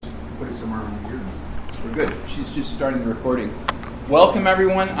put it somewhere around here. We're good. She's just starting the recording. Welcome,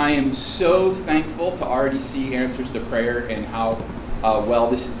 everyone. I am so thankful to RDC Answers to Prayer and how well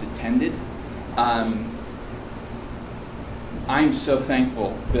this is attended. I'm so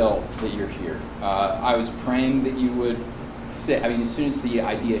thankful, Bill, that you're here. I was praying that you would sit. I mean, as soon as the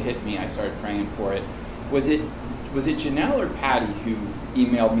idea hit me, I started praying for it. Was it Janelle or Patty who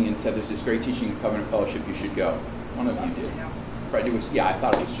emailed me and said there's this great teaching at Covenant Fellowship, you should go? One of you did. Right? It was, yeah, I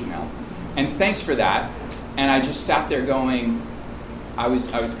thought it was Janelle. And thanks for that. And I just sat there going, I was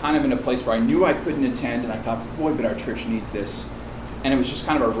kind of in a place where I knew I couldn't attend, and I thought, boy, but our church needs this. And it was just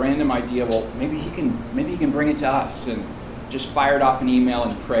kind of a random idea. Well, maybe he can bring it to us, and just fired off an email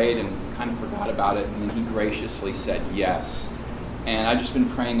and prayed and kind of forgot about it. And then he graciously said yes. And I've just been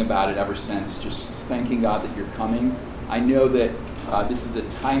praying about it ever since, just thanking God that you're coming. I know that this is a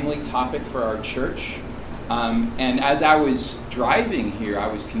timely topic for our church. And as I was driving here, I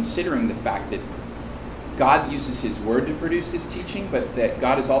was considering the fact that God uses his word to produce this teaching, but that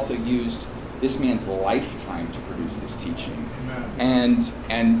God has also used this man's lifetime to produce this teaching. Amen.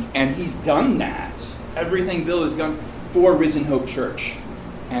 And he's done that. Everything Bill has done for Risen Hope Church.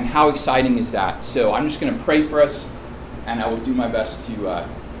 And how exciting is that? So I'm just going to pray for us, and I will do my best to,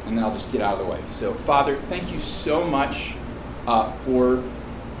 and then I'll just get out of the way. So Father, thank you so much for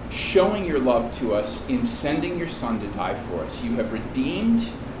showing your love to us in sending your Son to die for us. You have redeemed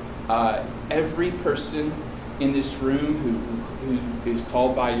every person in this room who is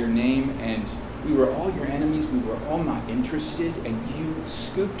called by your name, and we were all your enemies. We were all not interested, and you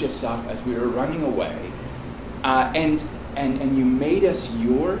scooped us up as we were running away, and you made us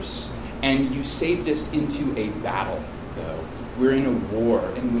yours, and you saved us into a battle. Though we're in a war,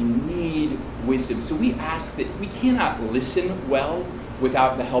 and we need wisdom. So we ask that we cannot listen well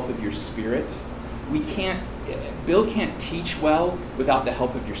without the help of your Spirit. Bill can't teach well without the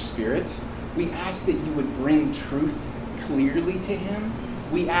help of your Spirit. We ask that you would bring truth clearly to him.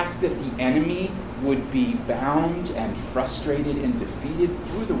 We ask that the enemy would be bound and frustrated and defeated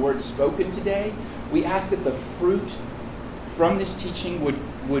through the words spoken today. We ask that the fruit from this teaching would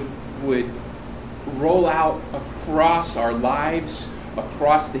roll out across our lives,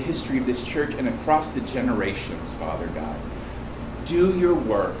 across the history of this church, and across the generations, Father God. Do your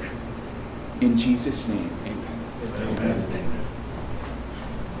work. In Jesus' name, amen. Amen. Amen.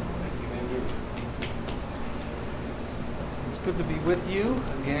 Thank you, Andrew. It's good to be with you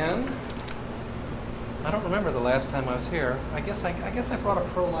again. I don't remember the last time I was here. I guess I brought a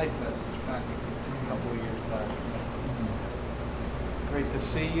pro-life message back a couple of years back. Great to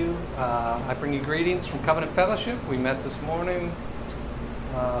see you. I bring you greetings from Covenant Fellowship. We met this morning,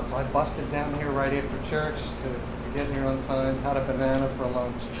 so I busted down here right after church to get here on time, had a banana for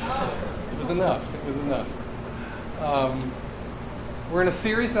lunch. It was enough. We're in a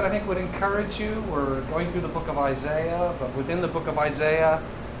series that I think would encourage you. We're going through the book of Isaiah, but within the book of Isaiah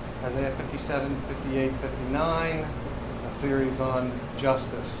 57, 58, 59, a series on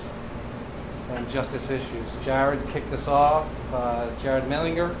justice and justice issues. Jared kicked us off, Jared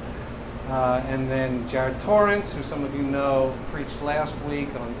Mellinger, and then Jared Torrance, who some of you know, preached last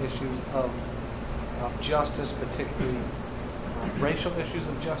week on issues of justice, particularly racial issues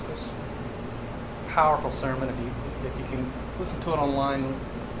of justice. Powerful sermon. If you can listen to it online,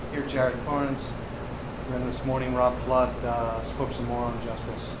 hear Jared Torrance. And then this morning, Rob Flood spoke some more on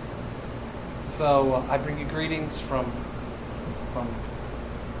justice. So I bring you greetings from the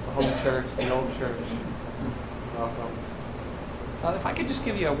home church, the old church. Welcome. If I could just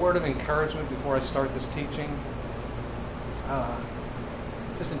give you a word of encouragement before I start this teaching.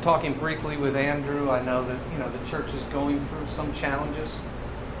 Just in talking briefly with Andrew, I know that the church is going through some challenges.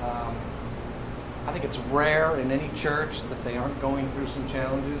 I think it's rare in any church that they aren't going through some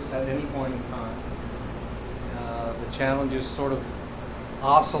challenges at any point in time. The challenges sort of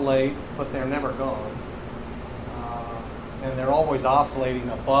oscillate, but they're never gone. And they're always oscillating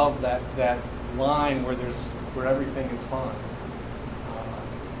above that line where everything is fine.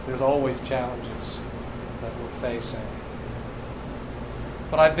 There's always challenges that we're facing.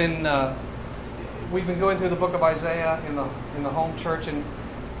 But we've been going through the book of Isaiah in the home church, and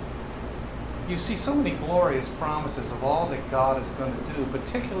you see so many glorious promises of all that God is going to do,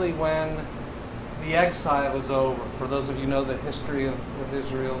 particularly when the exile is over. For those of you who know the history of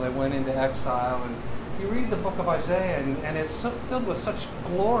Israel, they went into exile, and you read the book of Isaiah, and it's filled with such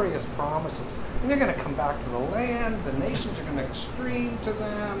glorious promises. And they're going to come back to the land, the nations are going to stream to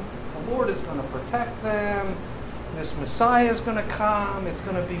them, the Lord is going to protect them, this Messiah is going to come, it's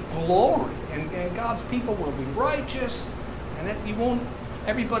going to be glory, and God's people will be righteous, and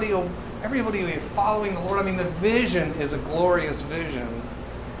everybody will be following the Lord. I mean, the vision is a glorious vision.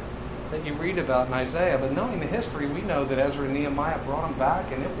 that you read about in Isaiah, but knowing the history, we know that Ezra and Nehemiah brought them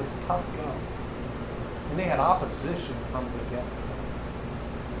back, and it was tough go. And they had opposition from the get-go.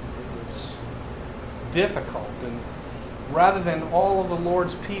 It was difficult, and rather than all of the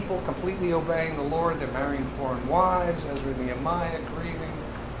Lord's people completely obeying the Lord, they're marrying foreign wives, Ezra and Nehemiah grieving.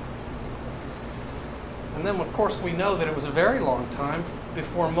 And then, of course, we know that it was a very long time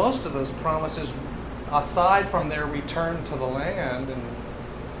before most of those promises, aside from their return to the land and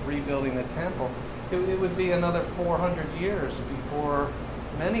rebuilding the temple, it would be another 400 years before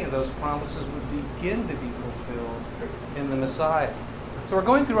many of those promises would begin to be fulfilled in the Messiah. So we're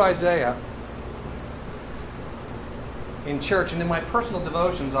going through Isaiah in church, and in my personal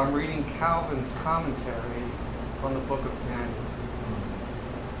devotions, I'm reading Calvin's commentary on the book of Daniel.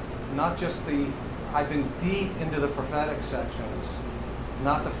 Not just I've been deep into the prophetic sections,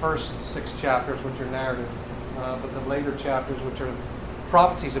 not the first 6 chapters, which are narrative, but the later chapters, which are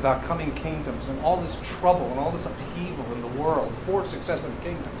prophecies about coming kingdoms and all this trouble and all this upheaval in the world, 4 successive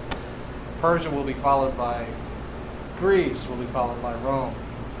kingdoms. Persia will be followed by Greece, will be followed by Rome.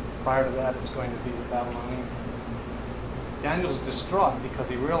 Prior to that, it's going to be the Babylonian. Daniel's distraught because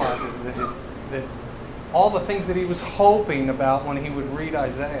he realizes that all the things that he was hoping about when he would read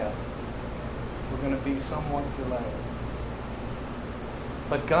Isaiah were going to be somewhat delayed.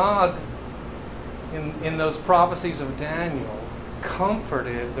 But God, in those prophecies of Daniel,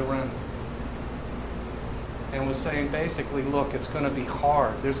 comforted the remnant and was saying basically, look, it's going to be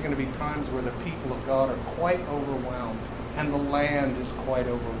hard. There's going to be times where the people of God are quite overwhelmed and the land is quite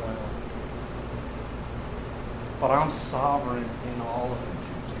overwhelmed. But I'm sovereign in all of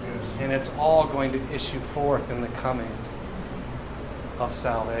it. And it's all going to issue forth in the coming of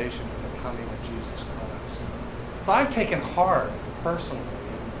salvation, in the coming of Jesus Christ. So I've taken heart personally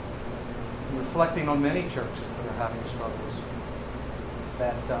in reflecting on many churches that are having struggles,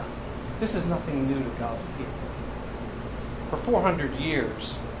 that this is nothing new to God's people. For 400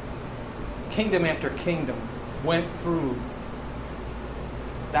 years, kingdom after kingdom went through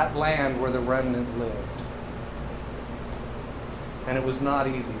that land where the remnant lived. And it was not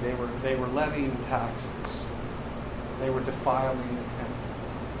easy. They were levying taxes. They were defiling the temple.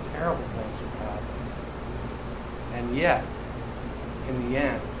 Terrible things were happening. And yet, in the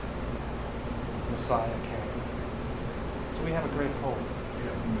end, Messiah came. So we have a great hope.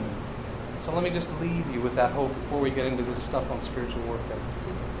 So let me just leave you with that hope before we get into this stuff on spiritual warfare.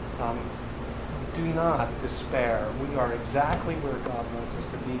 Do not despair. We are exactly where God wants us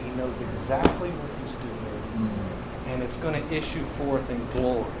to be. He knows exactly what He's doing. And it's going to issue forth in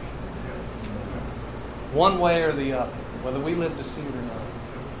glory. One way or the other, whether we live to see it or not.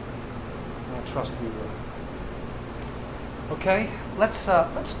 And I trust we will. Okay, let's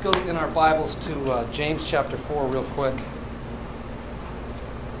go in our Bibles to James chapter 4 real quick.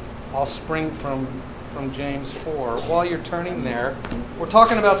 I'll spring from James 4. While you're turning there, we're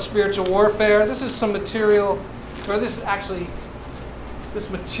talking about spiritual warfare. This is some material, or this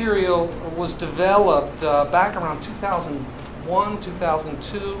material was developed back around 2001,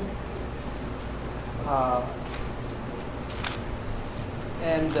 2002.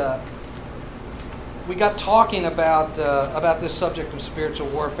 And we got talking about this subject of spiritual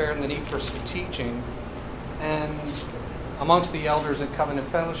warfare and the need for some teaching, and amongst the elders at Covenant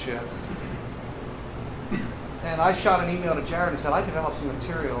Fellowship. And I shot an email to Jared and said, I developed some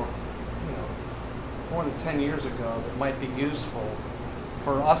material, more than 10 years ago that might be useful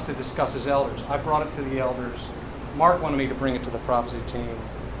for us to discuss as elders. I brought it to the elders. Mark wanted me to bring it to the prophecy team.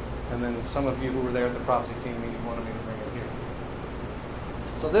 And then some of you who were there at the prophecy team meeting wanted me to bring it here.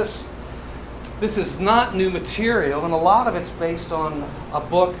 So this is not new material, and a lot of it's based on a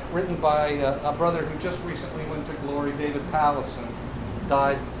book written by a brother who just recently went to glory, David Pallison,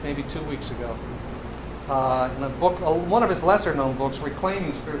 died maybe 2 weeks ago. In a book, one of his lesser-known books,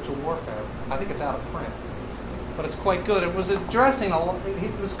 Reclaiming Spiritual Warfare. I think it's out of print, but it's quite good. It was addressing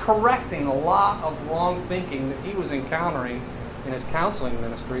it was correcting a lot of wrong thinking that he was encountering in his counseling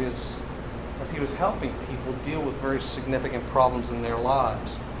ministry as he was helping people deal with very significant problems in their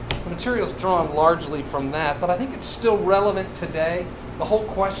lives. The material is drawn largely from that, but I think it's still relevant today. The whole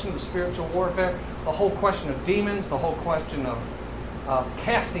question of spiritual warfare, the whole question of demons, the whole question of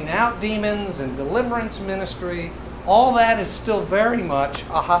casting out demons and deliverance ministry, all that is still very much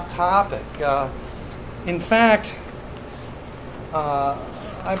a hot topic. In fact,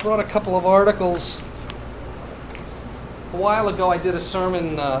 I brought a couple of articles. A while ago I did a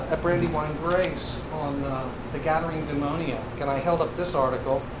sermon at Brandywine Grace on the gathering demoniac, and I held up this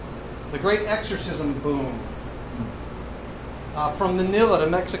article, The Great Exorcism Boom. From Manila to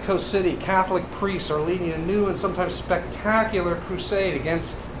Mexico City, Catholic priests are leading a new and sometimes spectacular crusade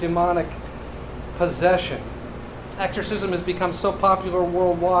against demonic possession. Exorcism has become so popular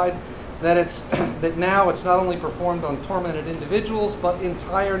worldwide that now it's not only performed on tormented individuals, but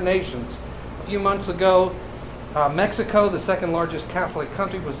entire nations. A few months ago, Mexico, the second largest Catholic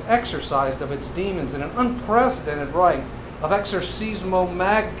country, was exorcised of its demons in an unprecedented rite of exorcismo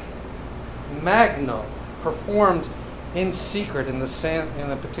magno, performed in secret in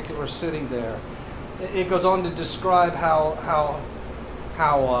a particular city there. It goes on to describe how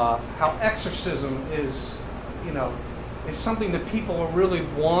exorcism is something that people are really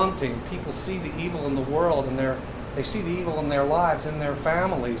wanting. People see the evil in the world, and they see the evil in their lives, in their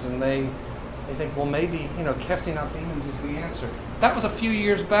families, and they think, well, maybe casting out demons is the answer. That was a few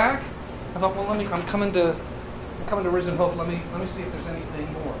years back. I thought, well, I'm coming to Risen Hope. Let me see if there's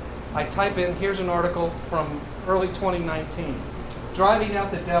anything more. I type in, here's an article from early 2019. Driving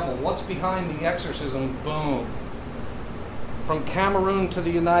out the devil. What's behind the exorcism? Boom. From Cameroon to the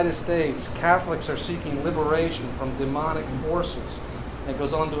United States, Catholics are seeking liberation from demonic forces. And it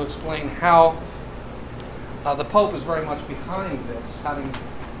goes on to explain how the Pope is very much behind this, having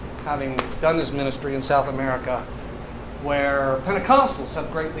done his ministry in South America, where Pentecostals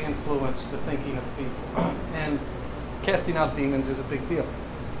have greatly influenced the thinking of people. And casting out demons is a big deal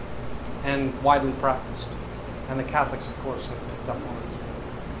and widely practiced. And the Catholics, of course, have picked up on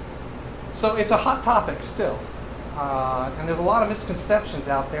it. So it's a hot topic still. And there's a lot of misconceptions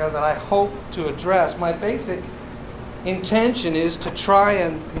out there that I hope to address. My basic intention is to try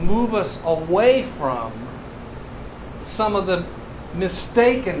and move us away from some of the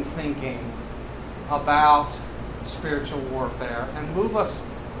mistaken thinking about spiritual warfare and move us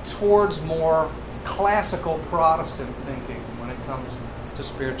towards more classical Protestant thinking when it comes to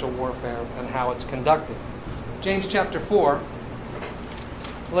spiritual warfare and how it's conducted. James chapter 4.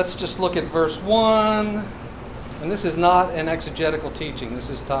 Let's just look at verse 1. And this is not an exegetical teaching. This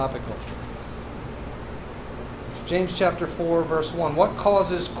is topical. James chapter 4, verse 1. What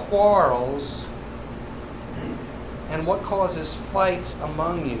causes quarrels and what causes fights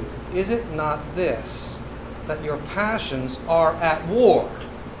among you? Is it not this, that your passions are at war?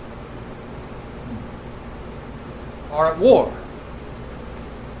 Are at war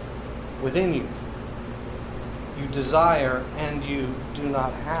within you. You desire and you do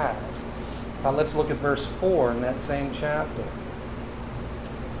not have. Now let's look at verse 4 in that same chapter.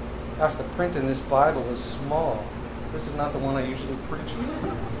 Gosh, the print in this Bible is small. This is not the one I usually preach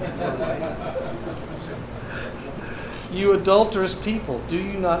from. You adulterous people, do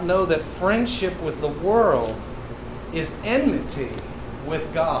you not know that friendship with the world is enmity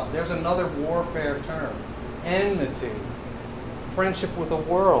with God? There's another warfare term. Enmity. Friendship with the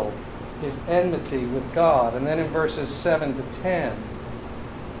world is enmity with God. And then in verses 7 to 10,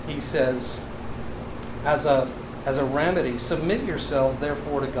 he says, as a remedy, submit yourselves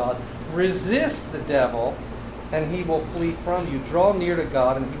therefore to God. Resist the devil, and he will flee from you. Draw near to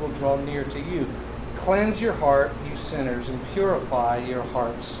God, and he will draw near to you. Cleanse your heart, you sinners, and purify your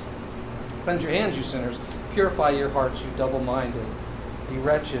hearts. Cleanse your hands, you sinners. Purify your hearts, you double-minded. Be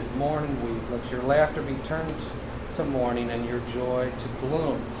wretched, mourn and weep. Let your laughter be turned to mourning, and your joy to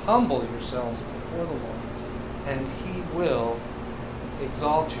gloom. Humble yourselves before the Lord, and he will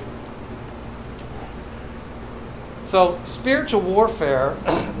exalt you. So spiritual warfare,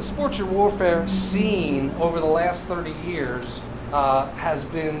 the spiritual warfare scene over the last 30 years has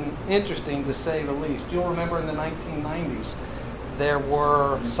been interesting to say the least. You'll remember in the 1990s, there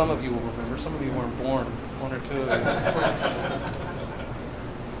were, some of you will remember, some of you weren't born, one or two of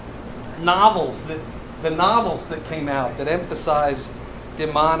you. The novels that came out that emphasized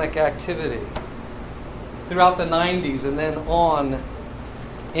demonic activity throughout the 90s and then on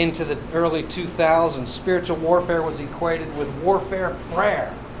into the early 2000s. Spiritual warfare was equated with warfare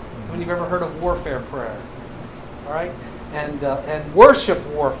prayer. Have you ever heard of warfare prayer? All right? And worship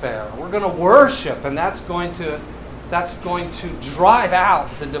warfare. We're going to worship, and that's going to drive out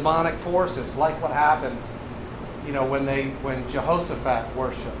the demonic forces, like what happened, when Jehoshaphat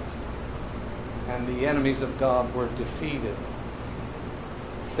worshipped and the enemies of God were defeated.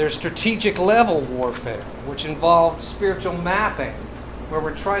 There's strategic level warfare, which involved spiritual mapping, where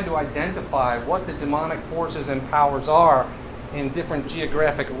we're trying to identify what the demonic forces and powers are in different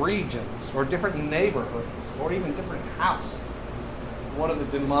geographic regions or different neighborhoods or even different houses. What are the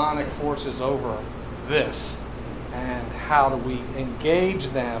demonic forces over this? And how do we engage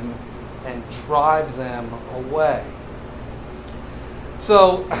them and drive them away?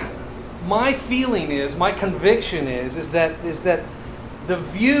 So my feeling is, my conviction is that the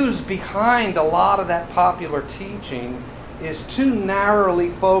views behind a lot of that popular teaching is too narrowly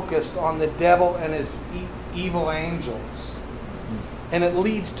focused on the devil and his evil angels. And it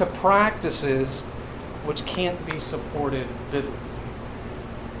leads to practices which can't be supported biblically.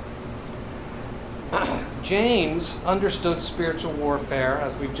 James understood spiritual warfare,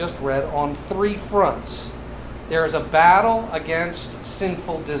 as we've just read, on three fronts. There is a battle against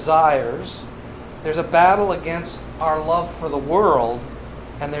sinful desires, there's a battle against our love for the world,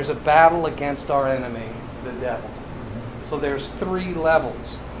 and there's a battle against our enemy, the devil. So there's three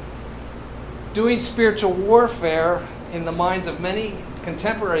levels. Doing spiritual warfare in the minds of many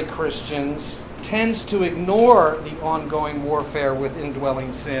contemporary Christians tends to ignore the ongoing warfare with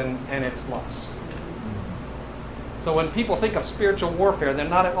indwelling sin and its lusts. So when people think of spiritual warfare, they're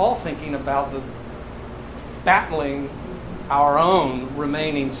not at all thinking about the battling our own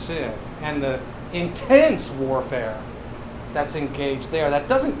remaining sin and the intense warfare that's engaged there. That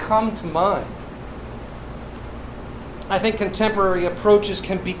doesn't come to mind. I think contemporary approaches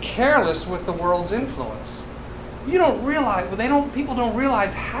can be careless with the world's influence. You don't realize, people don't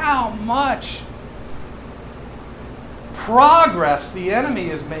realize how much progress the enemy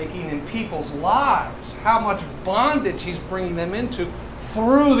is making in people's lives, how much bondage he's bringing them into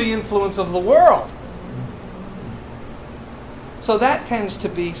through the influence of the world. So that tends to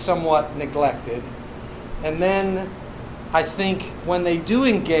be somewhat neglected. And then I think when they do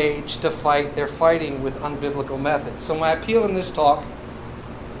engage to fight, they're fighting with unbiblical methods. So my appeal in this talk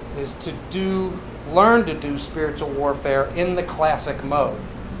is to learn to do spiritual warfare in the classic mode,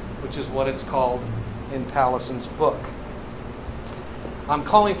 which is what it's called in Pallison's book. I'm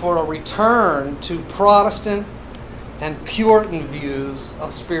calling for a return to Protestant and Puritan views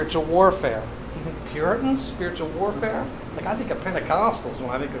of spiritual warfare. You think Puritans, spiritual warfare? Like, I think of Pentecostals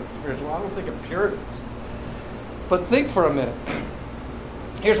when I think of spiritual. I don't think of Puritans. But think for a minute.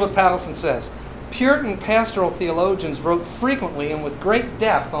 Here's what Pallison says. Puritan pastoral theologians wrote frequently and with great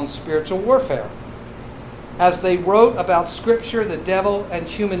depth on spiritual warfare. As they wrote about Scripture, the devil, and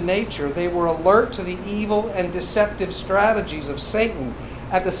human nature, they were alert to the evil and deceptive strategies of Satan.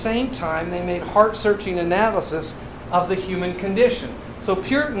 At the same time, they made heart-searching analysis of the human condition. So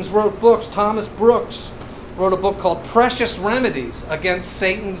Puritans wrote books. Thomas Brooks wrote a book called Precious Remedies Against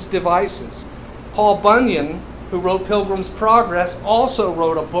Satan's Devices. Paul Bunyan, who wrote Pilgrim's Progress, also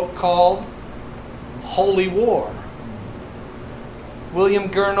wrote a book called Holy War. William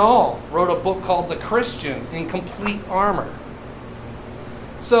Gurnall wrote a book called The Christian in Complete Armor.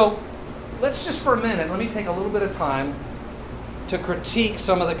 So let's just for a minute, let me take a little bit of time to critique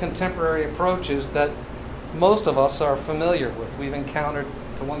some of the contemporary approaches that most of us are familiar with. We've encountered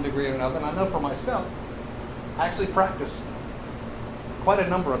to one degree or another, and I know for myself, I actually practice quite a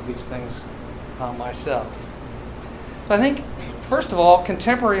number of these things myself. So I think, first of all,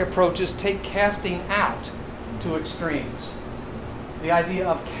 contemporary approaches take casting out to extremes. The idea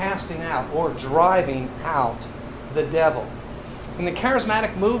of casting out or driving out the devil. In the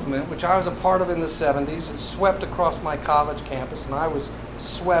charismatic movement, which I was a part of in the 70s, it swept across my college campus, and I was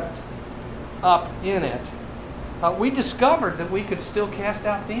swept up in it. We discovered that we could still cast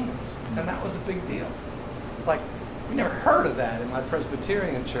out demons, and that was a big deal. It's like, we never heard of that in my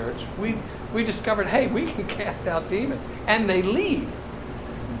Presbyterian church. We discovered, hey, we can cast out demons, and they leave.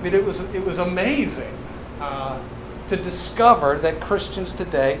 I mean, it was amazing to discover that Christians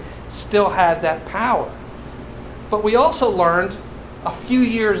today still had that power. But we also learned a few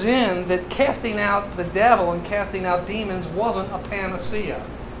years in that casting out the devil and casting out demons wasn't a panacea.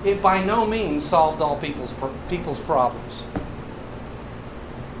 It by no means solved all people's problems.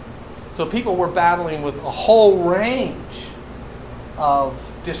 So people were battling with a whole range of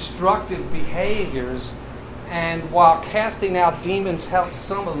destructive behaviors, and while casting out demons helped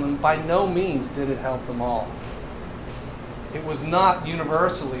some of them, by no means did it help them all. It was not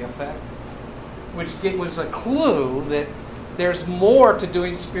universally effective, which was a clue that there's more to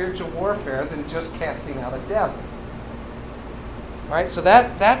doing spiritual warfare than just casting out a devil. Right? So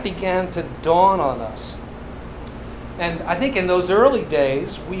that began to dawn on us. And I think in those early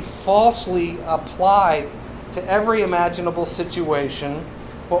days, we falsely applied to every imaginable situation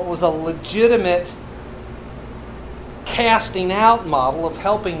what was a legitimate casting out model of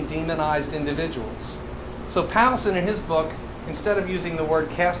helping demonized individuals. So Pallison, in his book, instead of using the word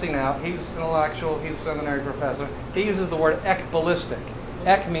casting out, he's an intellectual, he's a seminary professor, he uses the word ekballistic.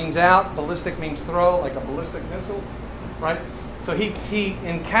 Ek means out, ballistic means throw, like a ballistic missile, right? So he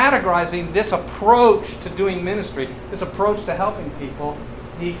in categorizing this approach to doing ministry, this approach to helping people,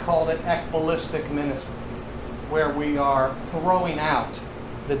 he called it ekballistic ministry, where we are throwing out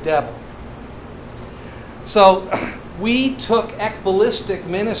the devil. So we took ekballistic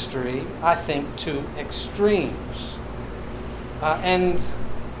ministry, I think, to extremes. And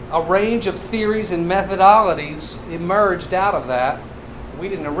a range of theories and methodologies emerged out of that. We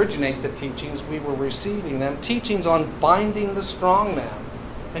didn't originate the teachings, we were receiving them. Teachings on binding the strong man.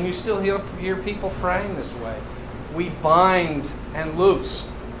 And you still hear people praying this way. We bind and loose.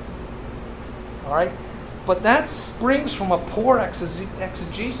 All right? But that springs from a poor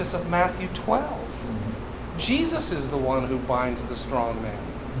exegesis of Matthew 12. Jesus is the one who binds the strong man.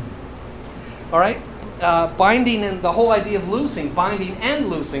 All right? Binding and the whole idea of loosing, binding and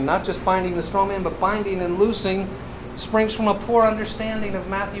loosing, not just binding the strong man, but binding and loosing, springs from a poor understanding of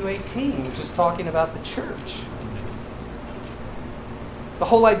Matthew 18, which is talking about the church. The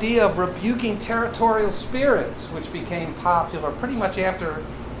whole idea of rebuking territorial spirits, which became popular pretty much after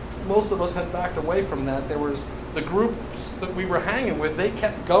most of us had backed away from that. There was the groups that we were hanging with, they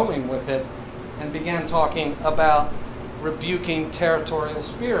kept going with it and began talking about rebuking territorial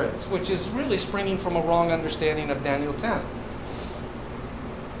spirits, which is really springing from a wrong understanding of Daniel 10.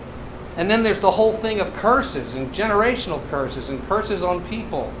 And then there's the whole thing of curses and generational curses and curses on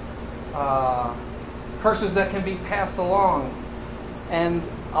people, curses that can be passed along. And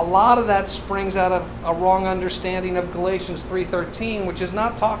a lot of that springs out of a wrong understanding of Galatians 3:13, which is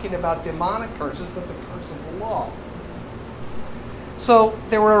not talking about demonic curses, but the curse of the law. So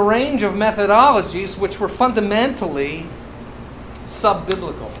there were a range of methodologies which were fundamentally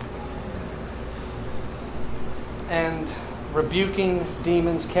sub-biblical. And rebuking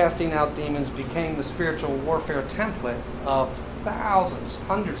demons, casting out demons became the spiritual warfare template of thousands,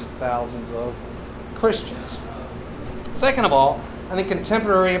 hundreds of thousands of Christians. Second of all, I think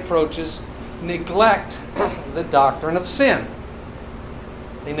contemporary approaches neglect the doctrine of sin.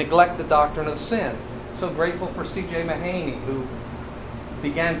 They neglect the doctrine of sin. So grateful for C.J. Mahaney, who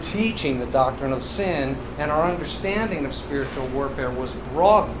began teaching the doctrine of sin, and our understanding of spiritual warfare was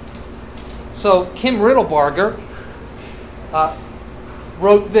broadened. So Kim Riddlebarger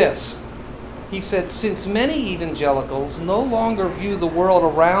wrote this. He said, since many evangelicals no longer view the world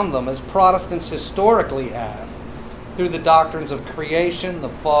around them as Protestants historically have, through the doctrines of creation, the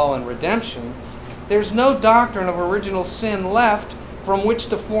fall, and redemption, there's no doctrine of original sin left from which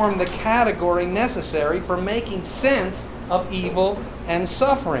to form the category necessary for making sense of evil and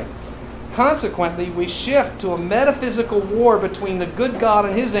suffering. Consequently, we shift to a metaphysical war between the good God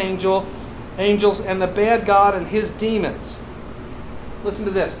and his angels and the bad God and his demons. Listen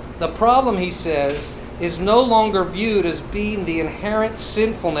to this. The problem, he says, is no longer viewed as being the inherent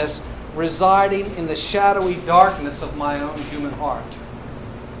sinfulness residing in the shadowy darkness of my own human heart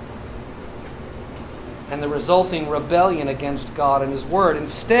and the resulting rebellion against God and his word.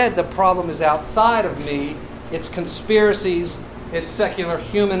 Instead, the problem is outside of me. It's conspiracies, it's secular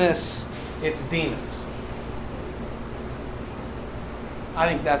humanists, it's demons. I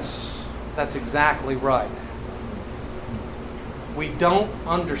think that's exactly right. We don't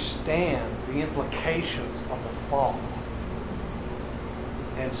understand the implications of the fall.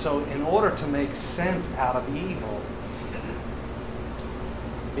 And so in order to make sense out of evil,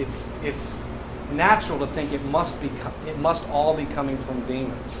 it's natural to think it must all be coming from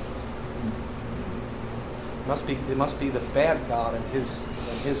demons. It must be the bad God and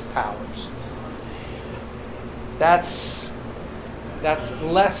his powers. That's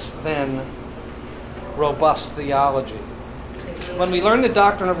less than robust theology. When we learn the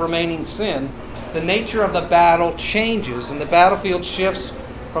doctrine of remaining sin, the nature of the battle changes and the battlefield shifts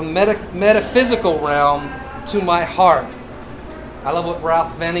from metaphysical realm to my heart. I love what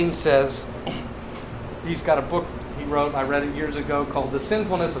Ralph Venning says. He's got a book he wrote, I read it years ago, called The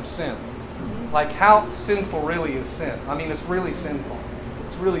Sinfulness of Sin. Like how sinful really is sin. I mean, it's really sinful.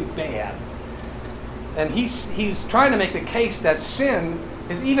 It's really bad. And he's trying to make the case that sin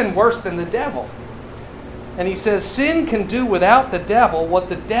is even worse than the devil. And he says, sin can do without the devil what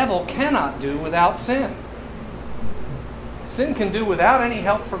the devil cannot do without sin. Sin can do without any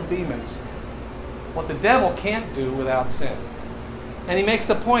help from demons what the devil can't do without sin. And he makes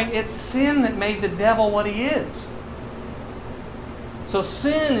the point, it's sin that made the devil what he is. So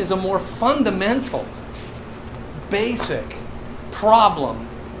sin is a more fundamental, basic problem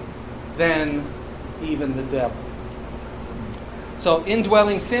than even the devil. So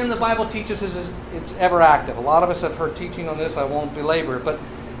indwelling sin, the Bible teaches us, it's ever active. A lot of us have heard teaching on this. I won't belabor it. But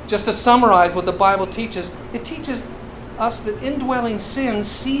just to summarize what the Bible teaches, it teaches us that indwelling sin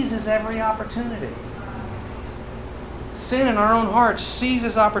seizes every opportunity. Sin in our own hearts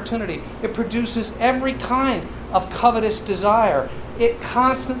seizes opportunity. It produces every kind of covetous desire. It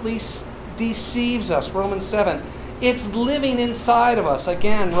constantly deceives us, Romans 7. It's living inside of us,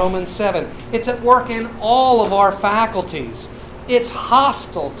 again, Romans 7. It's at work in all of our faculties. It's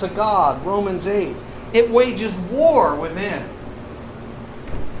hostile to God, Romans 8. It wages war within,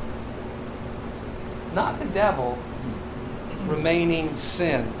 not the devil, remaining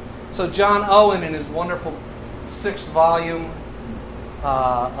sin. So John Owen, in his wonderful 6th volume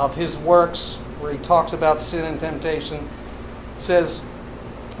of his works, where he talks about sin and temptation, says,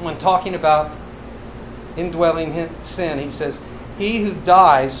 when talking about indwelling sin, he says, "He who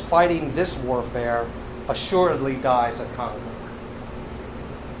dies fighting this warfare assuredly dies a conqueror."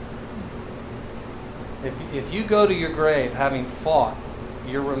 If you go to your grave having fought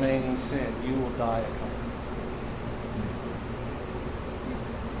your remaining sin, you will die a conqueror.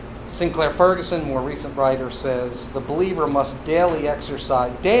 Sinclair Ferguson, more recent writer, says the believer must daily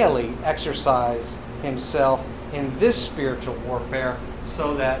exercise himself in this spiritual warfare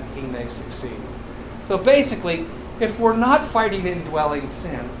so that he may succeed. So basically, if we're not fighting indwelling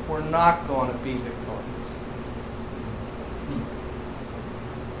sin, we're not going to be victorious.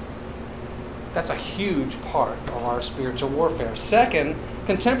 That's a huge part of our spiritual warfare. Second,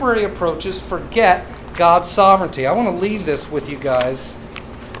 contemporary approaches forget God's sovereignty. I want to leave this with you guys.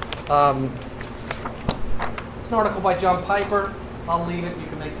 It's an article by John Piper. I'll leave it. You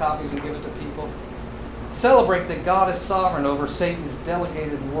can make copies and give it to people. Celebrate that God is sovereign over Satan's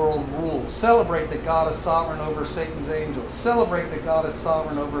delegated world rule. Celebrate that God is sovereign over Satan's angels. Celebrate that God is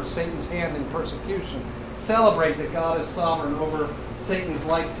sovereign over Satan's hand in persecution. Celebrate that God is sovereign over Satan's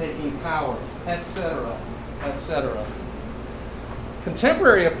life-taking power, etc., etc.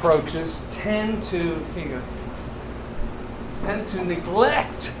 Contemporary approaches tend to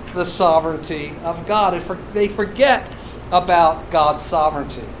neglect the sovereignty of God. They forget about God's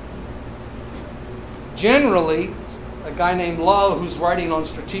sovereignty. Generally, a guy named Lowe, who's writing on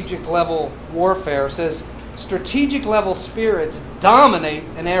strategic level warfare, says strategic level spirits dominate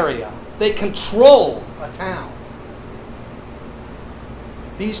an area. They control a town.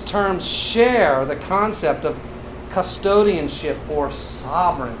 These terms share the concept of custodianship or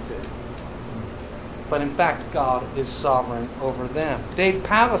sovereignty. But in fact, God is sovereign over them. Dave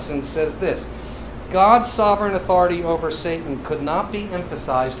Pallison says this: God's sovereign authority over Satan could not be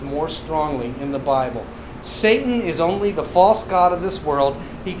emphasized more strongly in the Bible. Satan is only the false god of this world.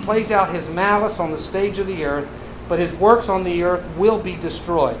 He plays out his malice on the stage of the earth, but his works on the earth will be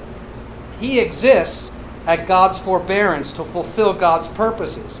destroyed. He exists at God's forbearance to fulfill God's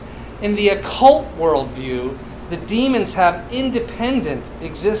purposes. In the occult worldview, the demons have independent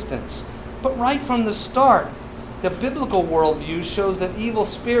existence. But right from the start, the biblical worldview shows that evil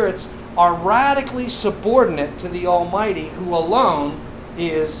spirits are radically subordinate to the Almighty, who alone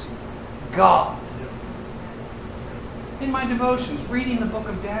is God. In my devotions, reading the book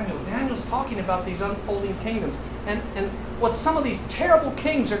of Daniel, Daniel's talking about these unfolding kingdoms and what some of these terrible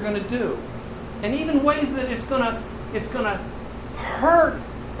kings are going to do, and even ways that it's going to hurt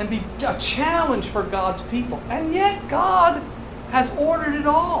and be a challenge for God's people. And yet God has ordered it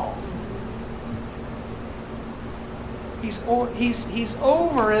all. He's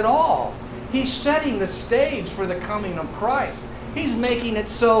over it all. He's setting the stage for the coming of Christ. He's making it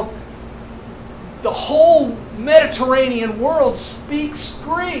so the whole Mediterranean world speaks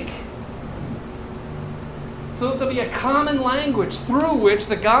Greek. So that there'll be a common language through which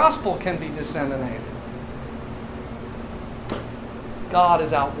the gospel can be disseminated. God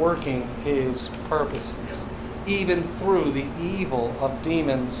is outworking his purposes, even through the evil of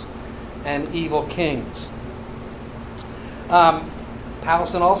demons and evil kings.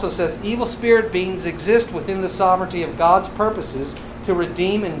 Pallison also says, evil spirit beings exist within the sovereignty of God's purposes to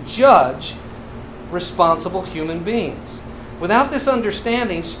redeem and judge responsible human beings. Without this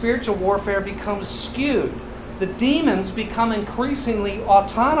understanding, spiritual warfare becomes skewed. The demons become increasingly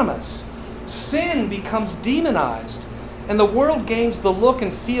autonomous. Sin becomes demonized. And the world gains the look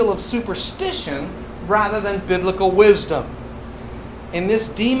and feel of superstition rather than biblical wisdom. In this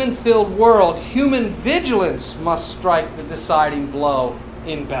demon-filled world, human vigilance must strike the deciding blow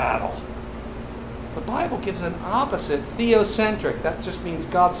in battle. The Bible gives an opposite, theocentric, that just means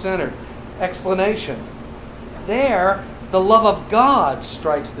God-centered, explanation. There, the love of God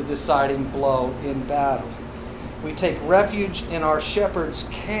strikes the deciding blow in battle. We take refuge in our shepherd's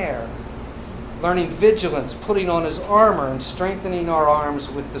care, learning vigilance, putting on his armor, and strengthening our arms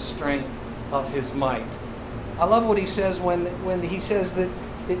with the strength of his might. I love what he says when he says that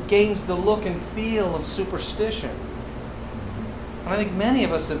it gains the look and feel of superstition. And I think many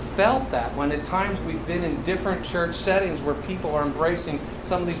of us have felt that when at times we've been in different church settings where people are embracing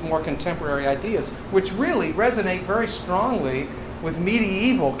some of these more contemporary ideas, which really resonate very strongly with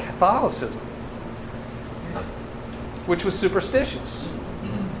medieval Catholicism, which was superstitious,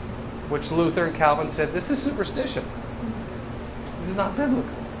 which Luther and Calvin said, this is superstition. This is not biblical.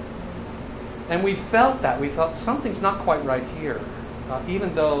 And we felt that. We felt something's not quite right here,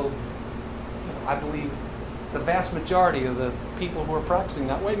 even though I believe the vast majority of the people who are practicing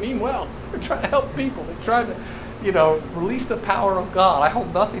that way mean well. They're trying to help people. They're trying to, release the power of God. I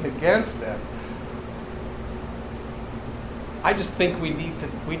hold nothing against them. I just think we need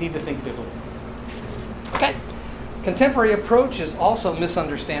to think biblically. Okay. Contemporary approaches also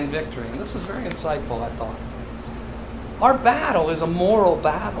misunderstand victory, and this was very insightful, I thought. Our battle is a moral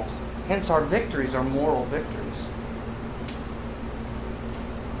battle. Hence, our victories are moral victories.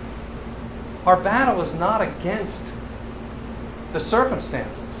 Our battle is not against the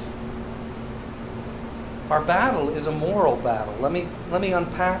circumstances. Our battle is a moral battle. Let me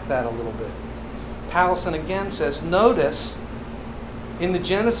unpack that a little bit. Powelson again says, notice in the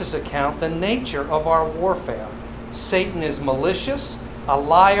Genesis account the nature of our warfare. Satan is malicious, a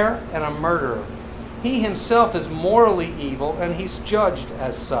liar, and a murderer. He himself is morally evil, and he's judged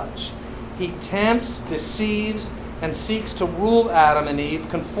as such. He tempts, deceives, and seeks to rule Adam and Eve,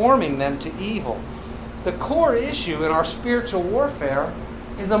 conforming them to evil. The core issue in our spiritual warfare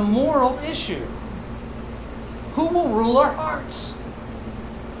is a moral issue. Who will rule our hearts?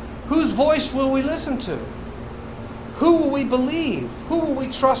 Whose voice will we listen to? Who will we believe? Who will we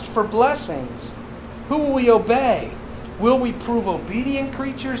trust for blessings? Who will we obey? Will we prove obedient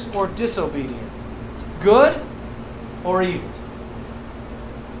creatures or disobedient? Good or evil?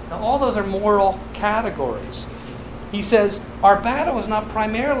 Now, all those are moral categories. He says, our battle is not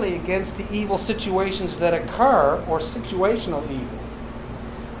primarily against the evil situations that occur or situational evil.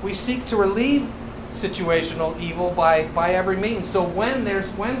 We seek to relieve situational evil by every means. So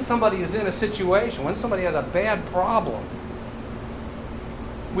when somebody is in a situation, when somebody has a bad problem,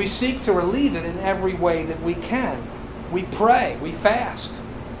 we seek to relieve it in every way that we can. We pray, we fast,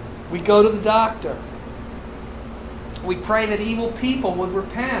 we go to the doctor. We pray that evil people would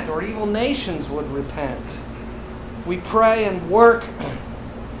repent or evil nations would repent. We pray and work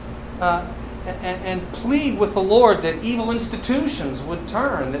and plead with the Lord that evil institutions would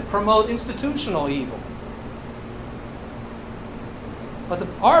turn, that promote institutional evil. But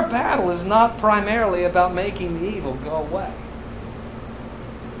our battle is not primarily about making the evil go away.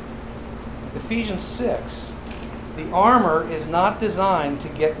 Ephesians 6, the armor is not designed to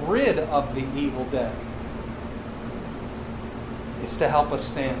get rid of the evil day. It's to help us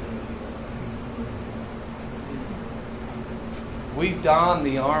stand in the evil day. We don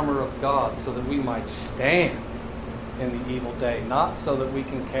the armor of God so that we might stand in the evil day, not so that we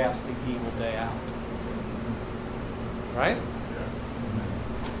can cast the evil day out. Right?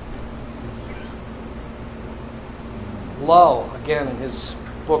 Lowe, again in his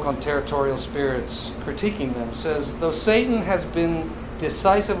book on territorial spirits, critiquing them, says, though Satan has been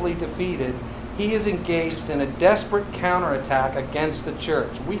decisively defeated, he is engaged in a desperate counterattack against the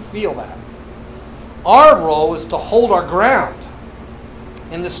church. We feel that. Our role is to hold our ground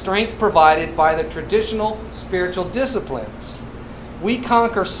in the strength provided by the traditional spiritual disciplines. We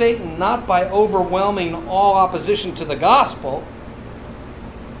conquer Satan not by overwhelming all opposition to the gospel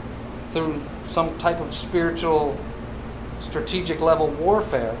through some type of spiritual strategic level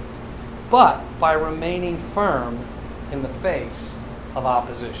warfare, but by remaining firm in the face of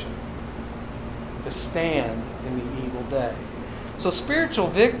opposition, to stand in the evil day. So spiritual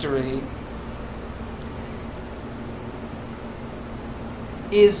victory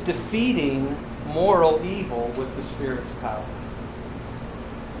is defeating moral evil with the Spirit's power.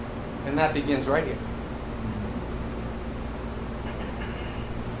 And that begins right here.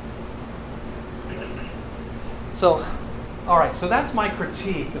 So, all right, so that's my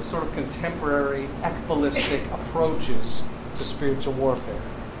critique of sort of contemporary ekbalistic approaches to spiritual warfare.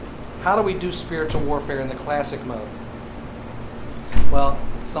 How do we do spiritual warfare in the classic mode? Well,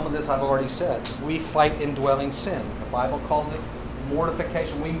 some of this I've already said. We fight indwelling sin. The Bible calls it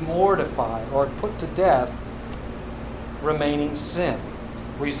mortification. We mortify or put to death remaining sin.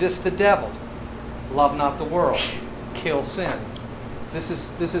 Resist the devil. Love not the world. Kill sin. This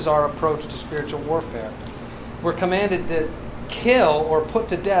is our approach to spiritual warfare. We're commanded to kill or put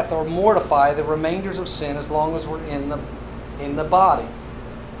to death or mortify the remainders of sin as long as we're in the body.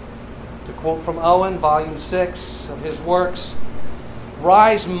 To quote from Owen, volume 6 of his works,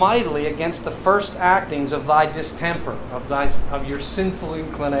 rise mightily against the first actings of thy distemper, of your sinful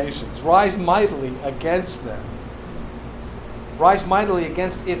inclinations. Rise mightily against them. Rise mightily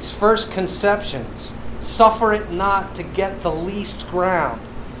against its first conceptions. Suffer it not to get the least ground.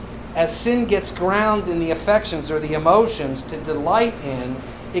 As sin gets ground in the affections or the emotions to delight in,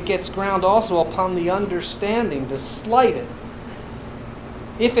 it gets ground also upon the understanding to slight it.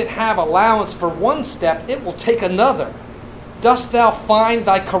 If it have allowance for one step, it will take another. Dost thou find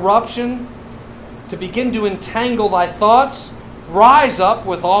thy corruption to begin to entangle thy thoughts? Rise up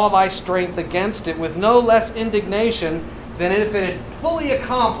with all thy strength against it, with no less indignation than if it had fully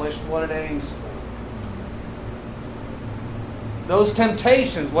accomplished what it aims for. Those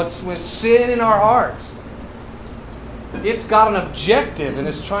temptations, what's with sin in our hearts, it's got an objective and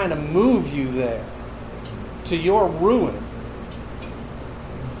it's trying to move you there to your ruin.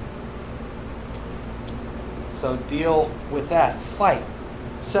 So deal with that. Fight.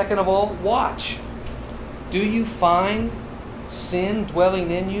 Second of all, watch. Do you find sin dwelling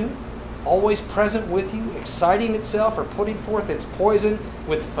in you, always present with you, exciting itself or putting forth its poison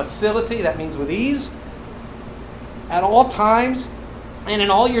with facility? That means with ease. At all times and in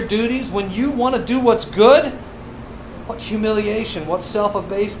all your duties, when you want to do what's good, what humiliation, what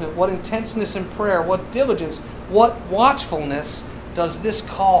self-abasement, what intenseness in prayer, what diligence, what watchfulness does this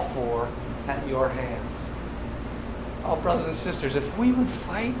call for at your hands? Oh, brothers and sisters, if we would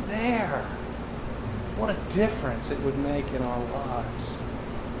fight there, what a difference it would make in our lives.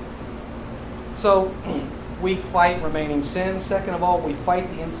 So, we fight remaining sin. Second of all, we fight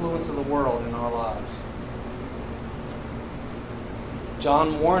the influence of the world in our lives.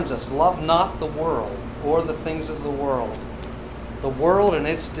 John warns us, love not the world or the things of the world. The world and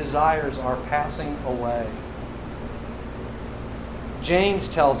its desires are passing away. James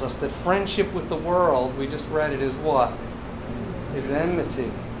tells us that friendship with the world, we just read it, is what? Is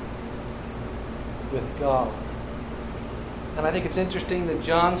enmity with God. And I think it's interesting that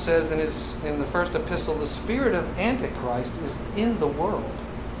John says in the first epistle, the spirit of Antichrist is in the world.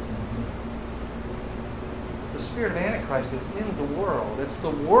 The spirit of Antichrist is in the world. It's the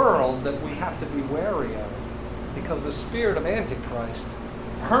world that we have to be wary of, because the spirit of Antichrist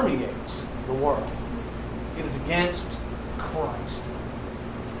permeates the world. It is against Christ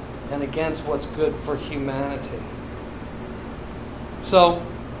and against what's good for humanity. So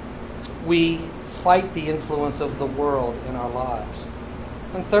we fight the influence of the world in our lives.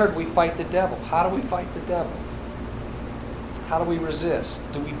 And third, we fight the devil. How do we fight the devil? How do we resist?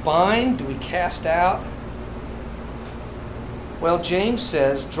 Do we bind? Do we cast out? Well, James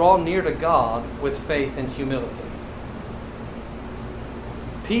says, draw near to God with faith and humility.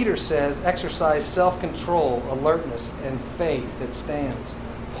 Peter says, exercise self-control, alertness, and faith that stands.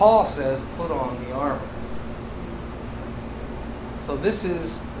 Paul says, put on the armor. So this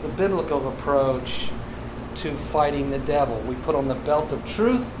is the biblical approach to fighting the devil. We put on the belt of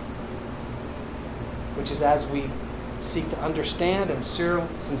truth, which is as we seek to understand and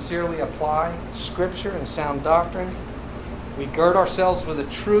sincerely apply Scripture and sound doctrine. We gird ourselves with the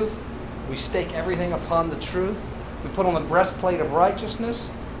truth. We stake everything upon the truth. We put on the breastplate of righteousness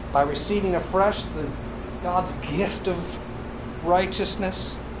by receiving afresh God's gift of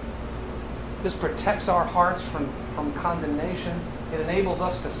righteousness. This protects our hearts from condemnation. It enables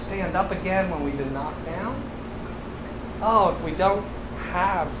us to stand up again when we've been knocked down. Oh, if we don't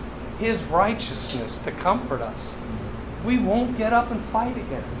have His righteousness to comfort us, we won't get up and fight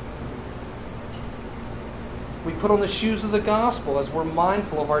again. We put on the shoes of the gospel as we're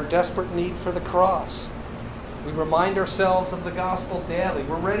mindful of our desperate need for the cross. We remind ourselves of the gospel daily.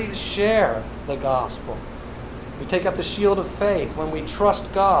 We're ready to share the gospel. We take up the shield of faith when we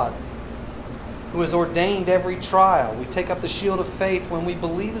trust God, who has ordained every trial. We take up the shield of faith when we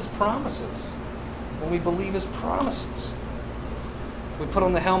believe His promises. When we believe His promises. We put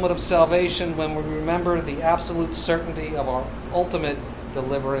on the helmet of salvation when we remember the absolute certainty of our ultimate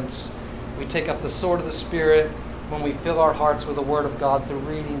deliverance. We take up the sword of the Spirit when we fill our hearts with the Word of God through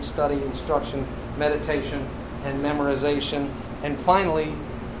reading, study, instruction, meditation, and memorization. And finally,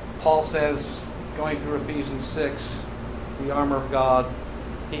 Paul says, going through Ephesians 6, the armor of God,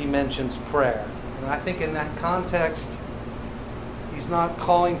 he mentions prayer. And I think in that context, he's not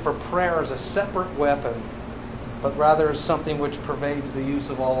calling for prayer as a separate weapon, but rather as something which pervades the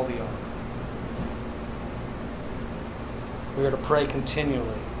use of all the armor. We are to pray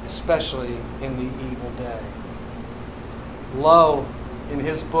continually, especially in the evil day. Lowe, in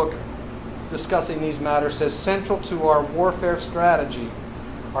his book discussing these matters, says central to our warfare strategy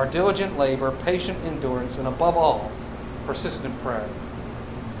are diligent labor, patient endurance, and above all, persistent prayer.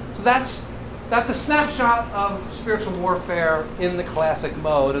 So that's a snapshot of spiritual warfare in the classic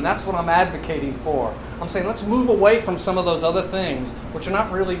mode, and that's what I'm advocating for. I'm saying let's move away from some of those other things which are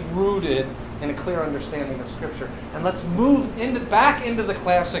not really rooted in a clear understanding of Scripture, and let's move back into the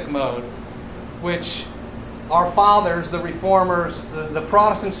classic mode, which our fathers, the reformers, the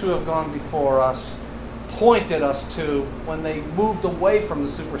Protestants who have gone before us, pointed us to when they moved away from the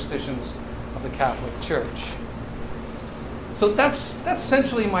superstitions of the Catholic Church. So that's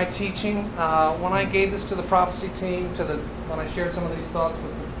essentially my teaching. When I gave this to the prophecy team, when I shared some of these thoughts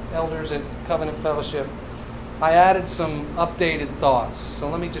with the elders at Covenant Fellowship, I added some updated thoughts. So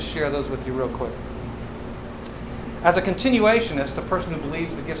let me just share those with you real quick. As a continuationist, a person who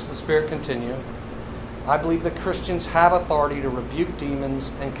believes the gifts of the Spirit continue, I believe that Christians have authority to rebuke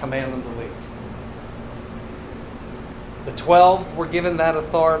demons and command them to leave. The 12 were given that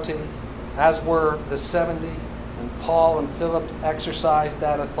authority, as were the 70, and Paul and Philip exercised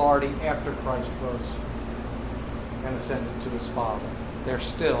that authority after Christ rose and ascended to his Father. They're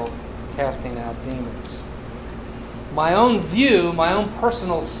still casting out demons. My own view, my own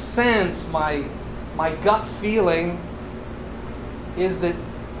personal sense, my gut feeling is that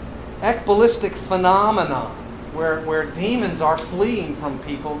ekballistic phenomena, where demons are fleeing from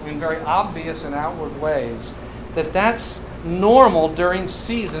people in very obvious and outward ways, that's normal during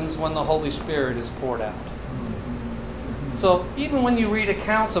seasons when the Holy Spirit is poured out. So even when you read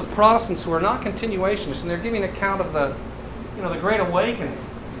accounts of Protestants who are not continuationists, and they're giving account of the Great Awakening,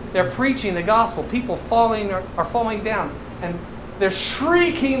 they're preaching the gospel, people are falling down, and they're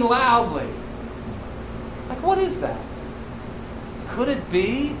shrieking loudly. Like, what is that? Could it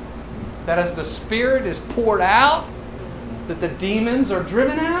be that as the Spirit is poured out, that the demons are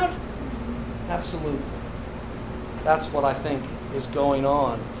driven out? Absolutely. That's what I think is going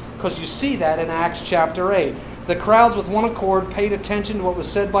on. Because you see that in Acts chapter 8. The crowds with one accord paid attention to what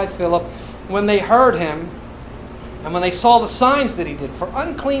was said by Philip when they heard him and when they saw the signs that he did. For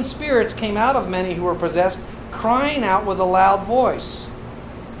unclean spirits came out of many who were possessed, crying out with a loud voice.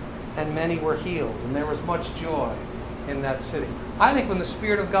 And many were healed, and there was much joy in that city. I think when the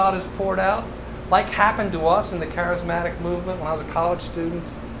Spirit of God is poured out, like happened to us in the charismatic movement when I was a college student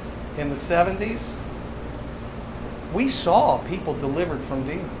in the 70s, we saw people delivered from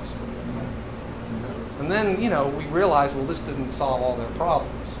demons. And then, we realized, well, this didn't solve all their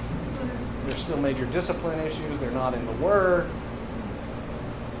problems. There's still major discipline issues. They're not in the Word.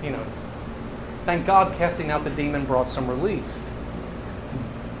 Thank God casting out the demon brought some relief.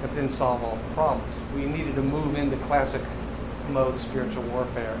 It didn't solve all the problems. We needed to move into classic mode spiritual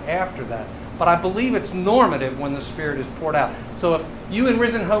warfare after that. But I believe it's normative when the Spirit is poured out. So if you in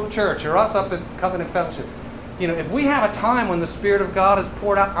Risen Hope Church or us up at Covenant Fellowship, if we have a time when the Spirit of God is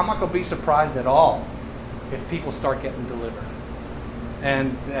poured out, I'm not going to be surprised at all if people start getting delivered.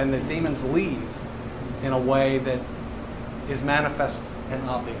 And the demons leave in a way that is manifest and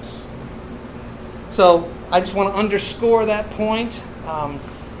obvious. So I just want to underscore that point.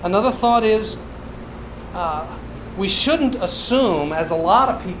 Another thought is we shouldn't assume, as a lot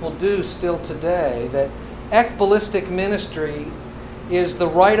of people do still today, that ekballistic ministry is the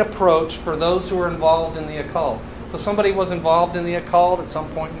right approach for those who are involved in the occult. So somebody was involved in the occult at some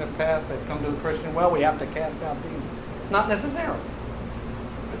point in the past, they've come to the Christian, well, we have to cast out demons. Not necessarily.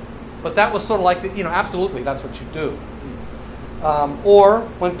 But that was sort of like, absolutely, that's what you do. Or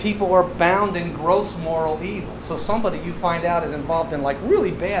when people are bound in gross moral evil. So somebody you find out is involved in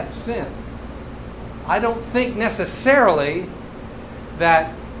really bad sin. I don't think necessarily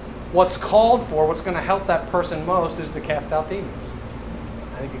that what's called for, what's going to help that person most is to cast out demons.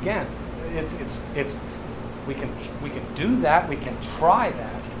 I think again, we can do that, we can try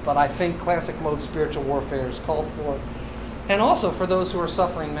that, but I think classic mode spiritual warfare is called for. And also for those who are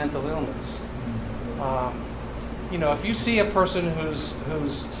suffering mental illness. If you see a person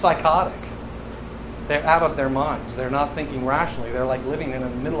who's psychotic, they're out of their minds, they're not thinking rationally, they're like living in the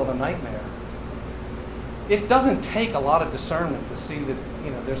middle of a nightmare. It doesn't take a lot of discernment to see that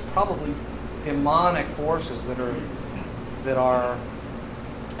there's probably demonic forces that are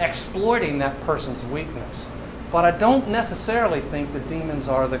exploiting that person's weakness. But I don't necessarily think the demons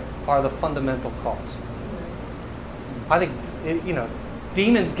are the fundamental cause. I think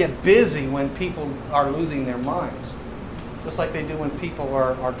demons get busy when people are losing their minds, just like they do when people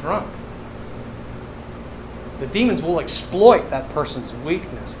are drunk. The demons will exploit that person's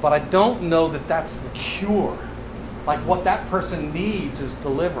weakness, but I don't know that that's the cure. Like what that person needs is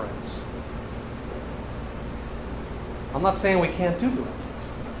deliverance. I'm not saying we can't do deliverance,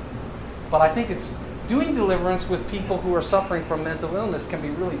 but I think doing deliverance with people who are suffering from mental illness can be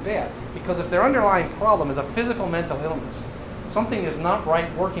really bad, because if their underlying problem is a physical mental illness, something is not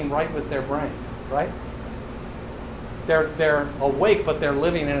working right with their brain, right? They're awake, but they're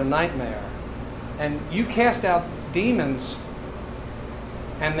living in a nightmare. And you cast out demons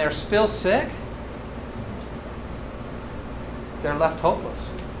and they're still sick, they're left hopeless.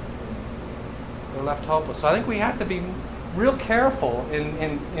 They're left hopeless. So I think we have to be real careful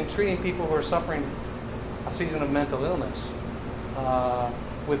in treating people who are suffering a season of mental illness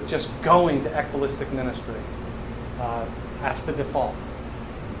with just going to ekballistic ministry. That's the default,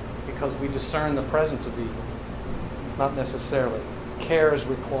 because we discern the presence of evil. Not necessarily. Care is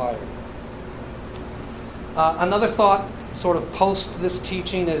required. Another thought, sort of post this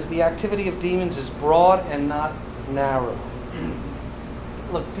teaching, is the activity of demons is broad and not narrow.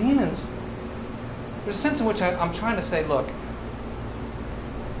 Look, demons, there's a sense in which I'm trying to say, look,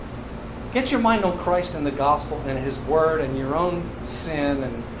 get your mind on Christ and the gospel and His word and your own sin,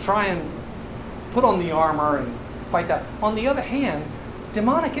 and try and put on the armor and fight that. On the other hand,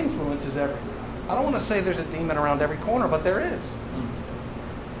 demonic influence is everywhere. I don't want to say there's a demon around every corner, but there is.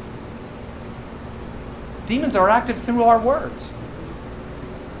 Demons are active through our words.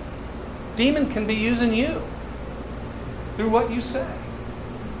 Demon can be using you through what you say.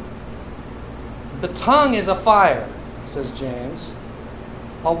 The tongue is a fire, says James,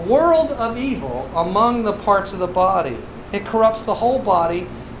 a world of evil among the parts of the body. It corrupts the whole body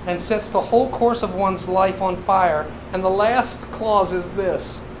and sets the whole course of one's life on fire. And the last clause is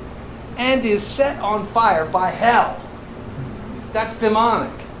this: and is set on fire by hell. That's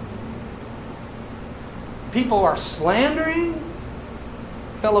demonic. People are slandering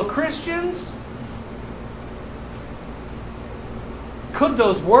fellow Christians. Could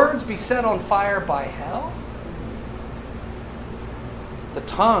those words be set on fire by hell? The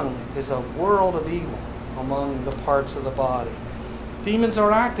tongue is a world of evil among the parts of the body. Demons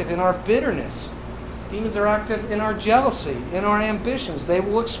are active in our bitterness. Demons are active in our jealousy, in our ambitions. They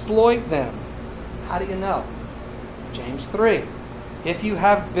will exploit them. How do you know? James 3. If you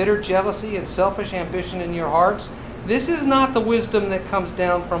have bitter jealousy and selfish ambition in your hearts, this is not the wisdom that comes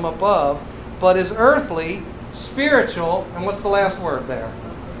down from above, but is earthly, spiritual, and what's the last word there?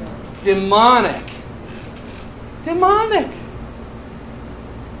 Demonic. Demonic.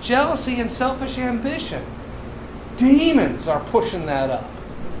 Jealousy and selfish ambition. Demons are pushing that up.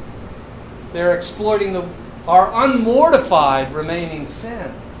 They're exploiting our unmortified remaining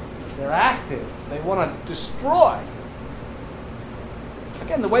sin. They're active. They want to destroy.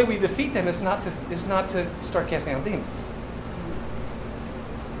 Again, the way we defeat them is not to start casting out demons.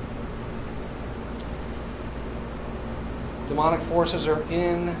 Demonic forces are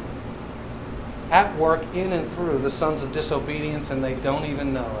at work in and through the sons of disobedience, and they don't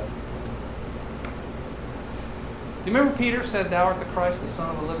even know it. Do you remember Peter said, "Thou art the Christ, the Son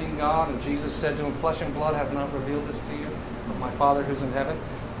of the living God," and Jesus said to him, "Flesh and blood hath not revealed this to you, but my Father who's in heaven"?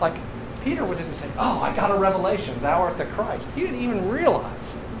 Like, Peter didn't say, "Oh, I got a revelation, thou art the Christ." He didn't even realize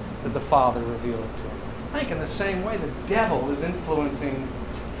that the Father revealed it to him. I think in the same way, the devil is influencing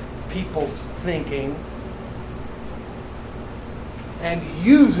people's thinking and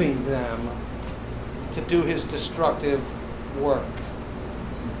using them to do his destructive work.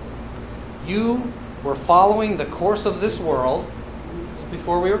 You were following the course of this world,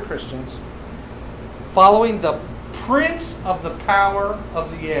 before we were Christians, following the prince of the power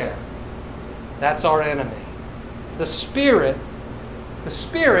of the air. That's our enemy. The spirit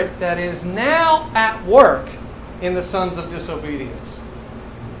that is now at work in the sons of disobedience.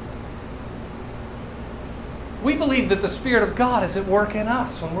 We believe that the Spirit of God is at work in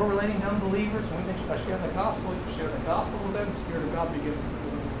us. When we're relating to unbelievers, when we share the gospel, you share the gospel with them, the Spirit of God begins to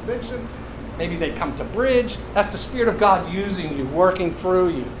do conviction. Maybe they come to Bridge. That's the Spirit of God using you, working through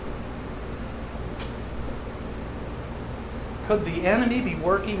you. Could the enemy be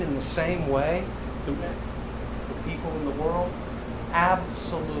working in the same way through the people in the world?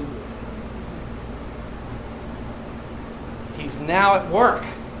 Absolutely. He's now at work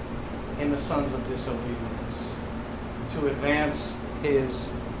in the sons of disobedience to advance his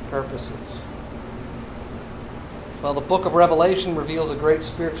purposes. Well, the book of Revelation reveals a great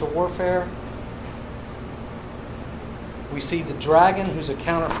spiritual warfare. We see the dragon, who's a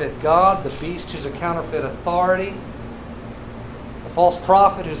counterfeit god, the beast, who's a counterfeit authority, the false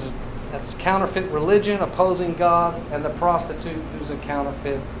prophet, that's counterfeit religion, opposing God, and the prostitute, who's a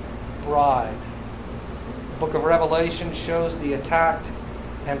counterfeit bride. The book of Revelation shows the attacked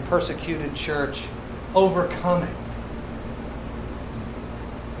and persecuted church overcoming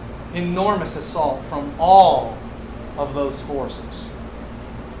enormous assault from all of those forces.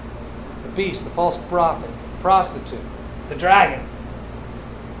 The beast, the false prophet, the prostitute, the dragon.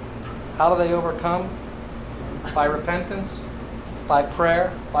 How do they overcome? By repentance, by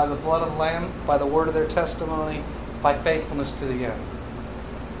prayer, by the blood of the Lamb, by the word of their testimony, by faithfulness to the end.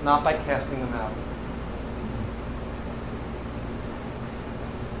 Not by casting them out.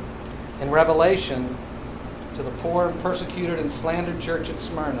 In Revelation, to the poor and persecuted and slandered church at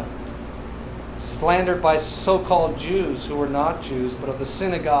Smyrna, slandered by so-called Jews who were not Jews, but of the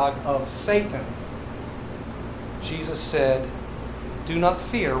synagogue of Satan, Jesus said, "Do not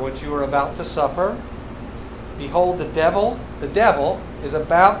fear what you are about to suffer. Behold, the devil is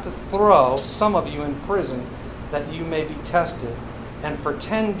about to throw some of you in prison, that you may be tested, and for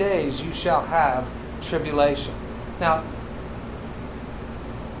 10 days you shall have tribulation. Now,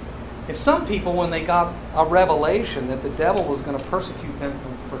 if some people, when they got a revelation that the devil was going to persecute them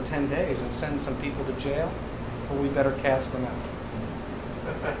for 10 days and send some people to jail, well, we better cast them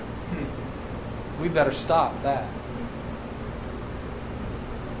out. We better stop that.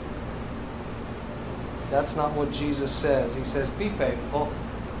 That's not what Jesus says. He says, be faithful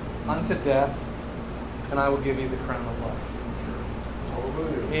unto death, and I will give you the crown of life.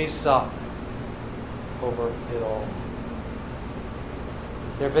 He's sovereign over it all.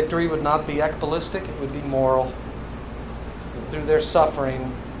 Their victory would not be ekbalistic, it would be moral. And through their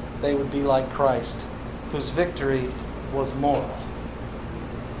suffering, they would be like Christ, whose victory was moral.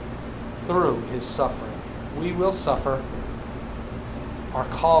 Through his suffering. We will suffer. Our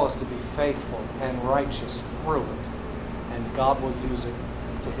call is to be faithful and righteous through it. And God will use it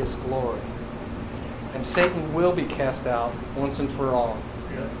to his glory. And Satan will be cast out once and for all.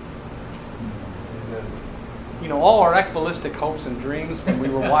 Yeah. You know, all our ekbalistic hopes and dreams when we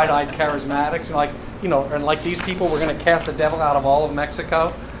were wide-eyed charismatics, and like these people were going to cast the devil out of all of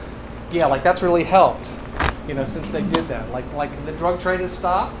Mexico. Yeah, like that's really helped, since they did that. Like the drug trade has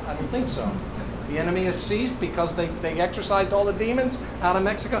stopped? I don't think so. The enemy has ceased because they exorcised all the demons out of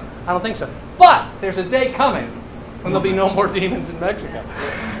Mexico? I don't think so. But there's a day coming when there'll be no more demons in Mexico.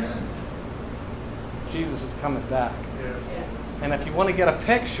 Jesus is coming back. Yes. And if you want to get a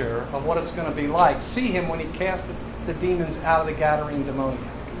picture of what it's going to be like, see him when he cast the demons out of the Gadarene demoniac.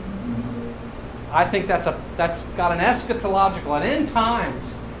 I think that's got an eschatological, an end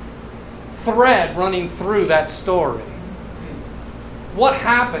times thread running through that story. What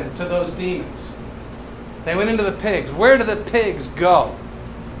happened to those demons? They went into the pigs. Where did the pigs go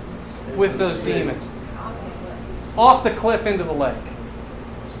with those demons? Off the cliff into the lake.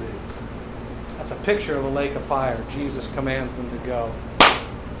 That's a picture of a lake of fire. Jesus commands them to go.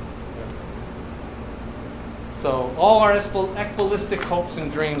 So all our ekbalistic hopes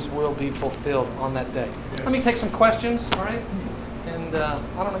and dreams will be fulfilled on that day. Let me take some questions, all right? And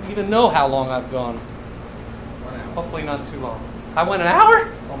I don't even know how long I've gone. 1 hour. Hopefully not too long. I went an hour?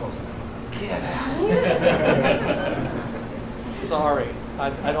 Almost an hour. Get out. Sorry.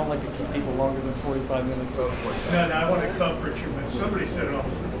 I don't like to keep people longer than 45 minutes. No, I want to comfort you, but somebody said it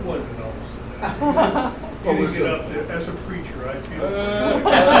almost. It wasn't almost. You didn't get up there. As a preacher, I feel.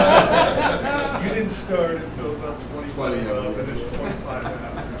 You didn't start until about 25 and it's 25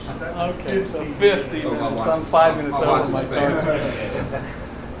 hours. So that's Okay, 50. so 50 minutes. I'm 5 minutes over my target.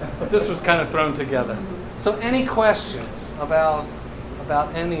 But this was kind of thrown together. So any questions about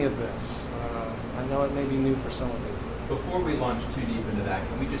any of this? I know it may be new for some of you. Before we launch too deep into that,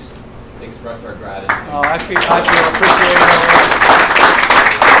 can we just express our gratitude? Oh, I feel appreciated.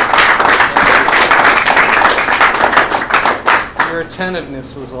 Your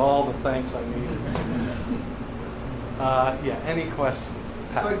attentiveness was all the thanks I needed. Any questions?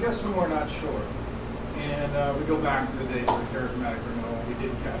 So I guess when we're not sure, and we go back to the days of the charismatic renewal, we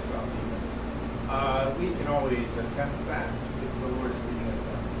did cast out demons. We can always attempt that if the Lord is leading us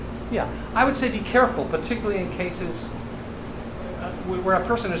that. Yeah, I would say be careful, particularly in cases where a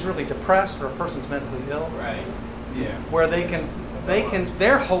person is really depressed or a person's mentally ill. Right. Yeah. Where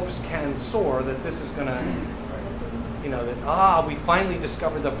their hopes can soar that this is going to, we finally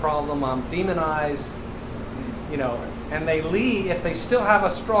discovered the problem, I'm demonized, and they leave, if they still have a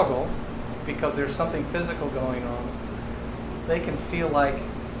struggle, because there's something physical going on, they can feel like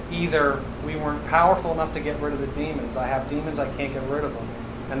either we weren't powerful enough to get rid of the demons, I have demons, I can't get rid of them,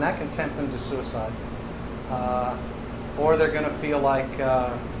 and that can tempt them to suicide. Or they're going to feel like,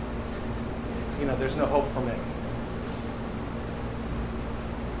 there's no hope for me.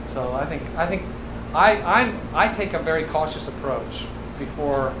 So I think I take a very cautious approach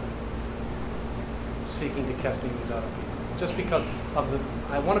before seeking to cast demons out of people, just because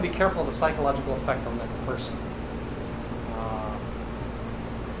I want to be careful of the psychological effect on that person.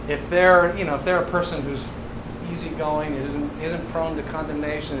 If they're a person who's easygoing, isn't prone to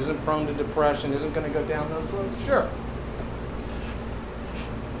condemnation, isn't prone to depression, isn't going to go down those roads, sure.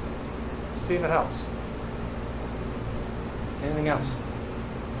 See if it helps. Anything else?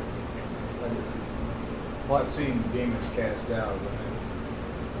 I've seen demons cast out.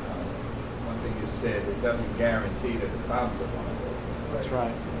 One thing is said, it doesn't guarantee that the problems are going to go. That's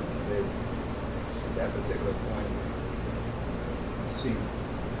right. At that particular point, I've seen a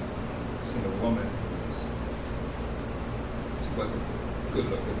woman. She wasn't good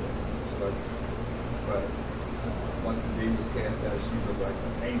looking, but once the demon was cast out, she looked like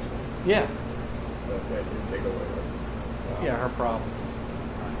an angel. Yeah. But that didn't take away her. Her problems.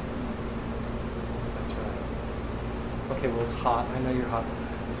 That's right. Okay, well, it's hot. I know you're hot.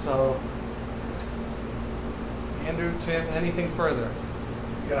 So, Andrew, Tim, anything further?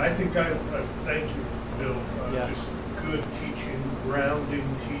 Yeah, I think I thank you, Bill. Yes. Just good teaching,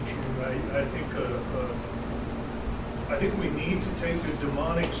 grounding teaching. I think we need to take the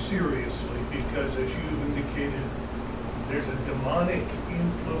demonic seriously because, as you indicated, there's a demonic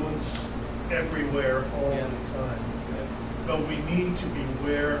influence everywhere all Yeah. the time. But we need to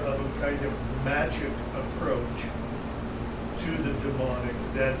beware of a kind of magic approach to the demonic,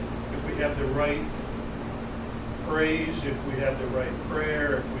 that if we have the right phrase, if we have the right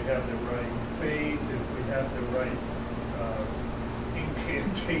prayer, if we have the right faith, if we have the right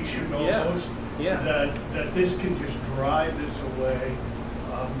incantation almost, Yeah. that this can just drive this away.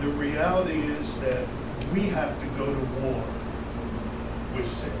 The reality is that we have to go to war with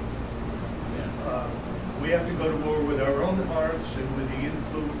sin. We have to go to war with our own hearts and with the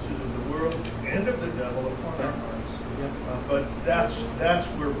influences of the world and of the devil upon our hearts. But that's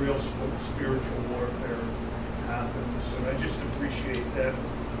where real spiritual warfare happens. And I just appreciate that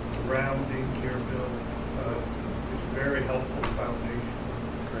grounding here, Bill. It's a very helpful foundation.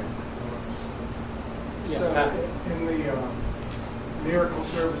 Yeah, So Pat. in the miracle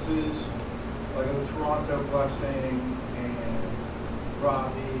services, like the Toronto Blessing and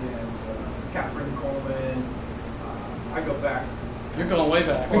Robbie and Catherine Coleman, I go back. You're going way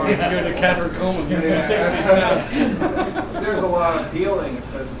back. You're to Catherine Coleman. You're in the 60s now. There's a lot of healing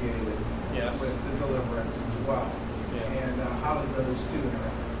associated Yes. with the deliverance as well. Yeah. And how do those two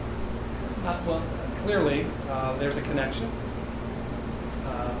interact? Well, clearly, there's a connection.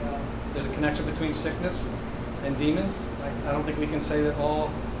 There's a connection between sickness and demons. I don't think we can say that all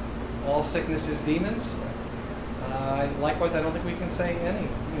sickness is demons. Likewise, I don't think we can say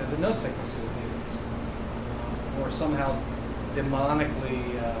that no sickness is demons, or somehow demonically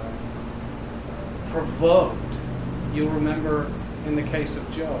provoked. You'll remember in the case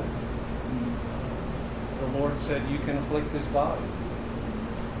of Job, the Lord said, "You can afflict his body."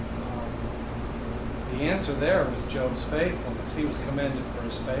 The answer there was Job's faithfulness. He was commended for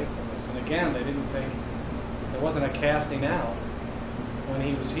his faithfulness. And again, there wasn't a casting out when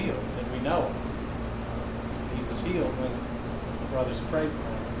he was healed that we know of. He was healed when the brothers prayed for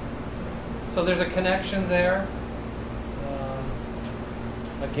him. So there's a connection there.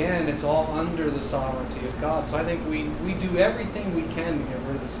 Again, it's all under the sovereignty of God. So I think we do everything we can to get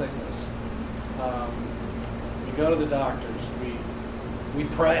rid of the sickness. We go to the doctors. We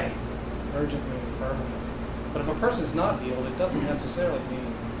pray urgently and fervently. But if a person's not healed, it doesn't necessarily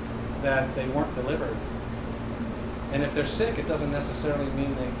mean that they weren't delivered. And if they're sick, it doesn't necessarily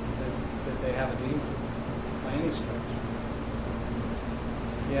mean that they have a demon by any stretch.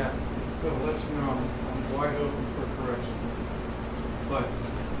 Yeah. Bill, let you know I'm wide open for correction. But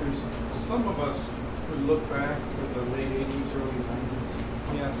there's some of us who look back to the late 80s, early 90s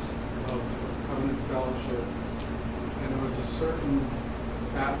Yes. of covenant fellowship, and there was a certain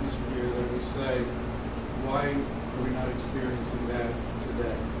atmosphere that we say, why are we not experiencing that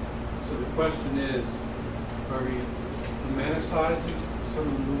today? So the question is, are we romanticizing some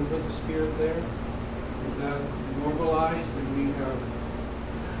move of the Spirit there? Is that normalized and we have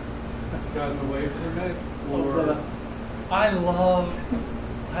gotten away from it? Or I love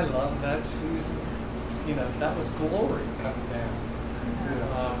that season. That was glory coming down.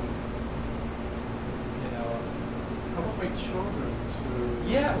 how about my children?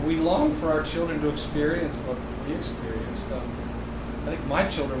 Yeah, we long for our children to experience what we experienced. I think my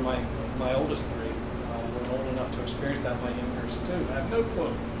children, my oldest three, were old enough to experience that. My youngers too. I have no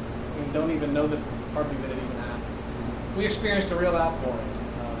clue. Don't even know hardly that it even happened. We experienced a real outpouring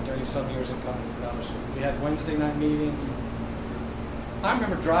during some years in Covenant Fellowship. We had Wednesday night meetings. I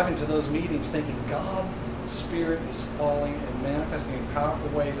remember driving to those meetings thinking God's Spirit is falling and manifesting in powerful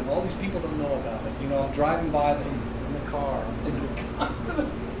ways, and all these people don't know about it. I'm driving by them in the car. I'm thinking, God, to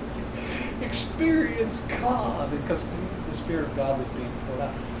experience God, because the Spirit of God was being poured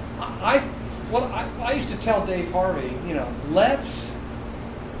out. I used to tell Dave Harvey, let's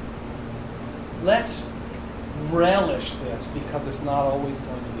relish this, because it's not always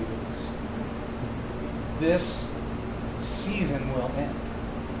going to be this. This season will end.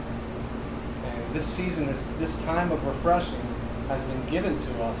 And this time of refreshing has been given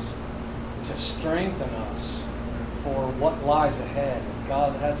to us to strengthen us for what lies ahead.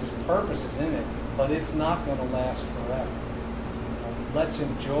 God has His purposes in it, but it's not going to last forever. Let's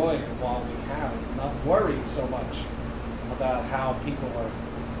enjoy it while we have it, not worried so much about how people are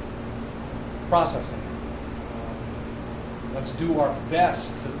processing it. Let's do our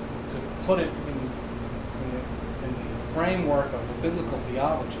best to put it in the framework of a biblical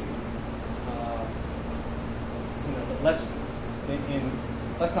theology. But let's, in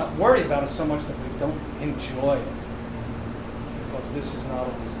let's not worry about it so much that we don't enjoy it, because this is not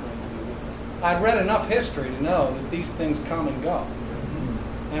always going to be with us. I'd read enough history to know that these things come and go.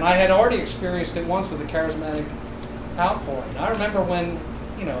 And I had already experienced it once with the charismatic outpouring. I remember when,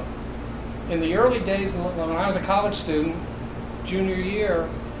 in the early days when I was a college student, junior year,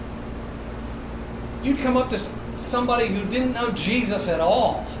 you'd come up to somebody who didn't know Jesus at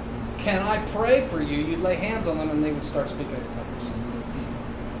all. Can I pray for you? You'd lay hands on them and they would start speaking in tongues.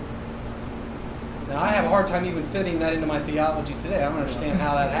 Now, I have a hard time even fitting that into my theology today. I don't understand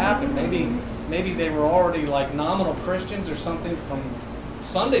how that happened. Maybe they were already like nominal Christians or something from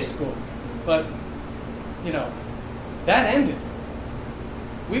Sunday school. But, that ended.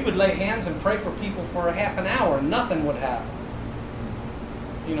 We would lay hands and pray for people for a half an hour and nothing would happen.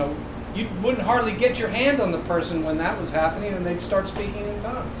 You wouldn't hardly get your hand on the person when that was happening, and they'd start speaking in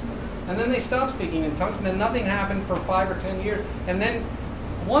tongues. And then they stopped speaking in tongues, and then nothing happened for 5 or 10 years. And then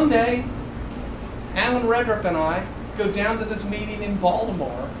one day, Alan Redrup and I go down to this meeting in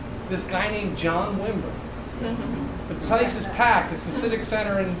Baltimore, this guy named John Wimber. The place is packed. It's the Civic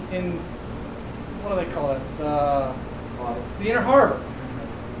Center in what do they call it? The Inner Harbor.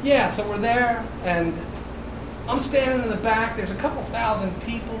 Yeah, so we're there, and I'm standing in the back. There's a couple thousand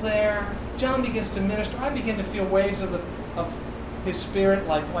people there. John begins to minister. I begin to feel waves of his spirit,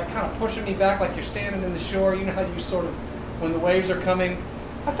 like kind of pushing me back, like you're standing in the shore. You know how you sort of, when the waves are coming.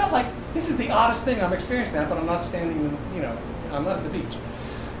 I felt like this is the oddest thing. I'm experiencing that, but I'm not standing, I'm not at the beach.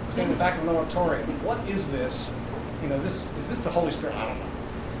 I'm standing in the back of an auditorium. What is this? Is this the Holy Spirit? I don't know.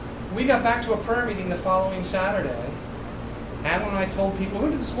 We got back to a prayer meeting the following Saturday. Alan and I told people, we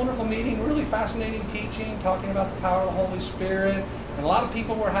went to this wonderful meeting, really fascinating teaching, talking about the power of the Holy Spirit. And a lot of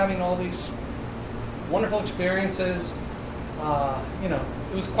people were having all these wonderful experiences.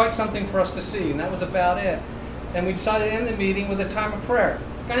 It was quite something for us to see, and that was about it. And we decided to end the meeting with a time of prayer.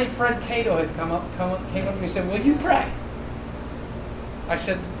 A guy named Fred Cato had came up to me and said, will you pray? I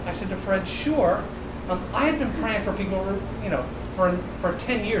said to Fred, sure. I had been praying for people, for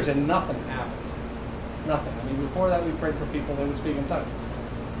 10 years, and nothing happened. Nothing. Before that we prayed for people, they would speak in tongues.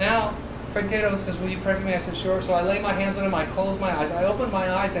 Now, Fred Cato says, will you pray for me? I said, sure. So I lay my hands on him, I close my eyes, I open my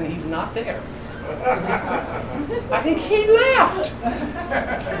eyes, and he's not there. I think he left.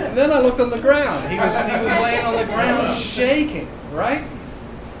 And then I looked on the ground. He was laying on the ground shaking, right?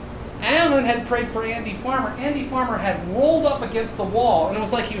 Alan had prayed for Andy Farmer. Andy Farmer had rolled up against the wall, and it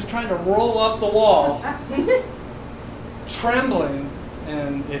was like he was trying to roll up the wall, trembling,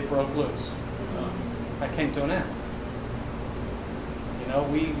 and it broke loose. I came to an end.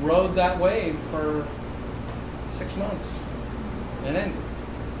 We rode that wave for 6 months, and it ended.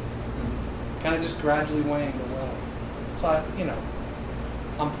 It's kind of just gradually waned away. So,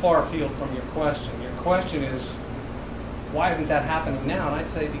 I'm far afield from your question. Your question is, why isn't that happening now? And I'd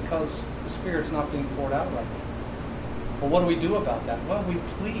say because the Spirit's not being poured out right now. Well, what do we do about that? Well, we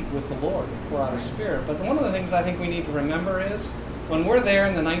plead with the Lord to pour out His Spirit. But one of the things I think we need to remember is, when we're there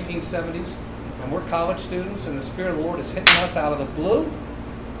in the 1970s, and we're college students, and the Spirit of the Lord is hitting us out of the blue,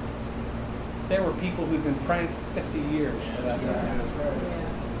 there were people who've been praying for 50 years for that to happen.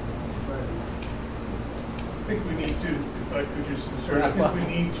 I think we need to, if I could just insert, I think we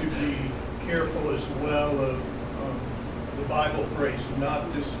need to be careful as well of the Bible phrase,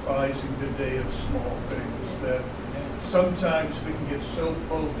 not despising the day of small things. That sometimes we can get so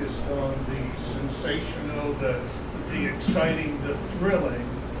focused on the sensational, the exciting, the thrilling,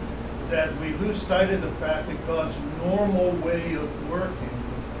 that we lose sight of the fact that God's normal way of working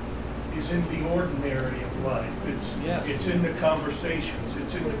is in the ordinary of life. It's in the conversations.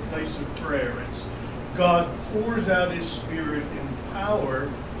 It's in the place of prayer. God pours out His Spirit in power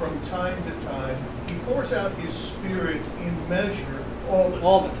from time to time. He pours out His Spirit in measure all the time.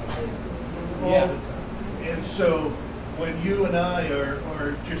 All the time. All the time. And so when you and I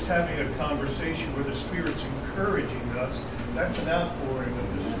are just having a conversation where the Spirit's encouraging us, that's an outpouring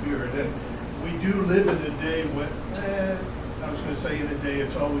of the Spirit. And we do live in a day when, I was going to say in a day,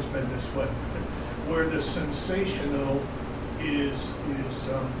 it's always been this way, where the sensational is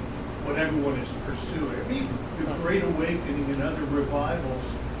what everyone is pursuing. The Great Awakening and other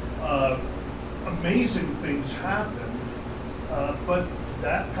revivals, amazing things happened, but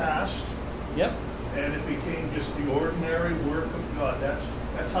that passed. Yep. And it became just the ordinary work of God.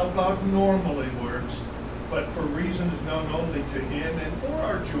 That's how God normally works. But for reasons known only to Him, and for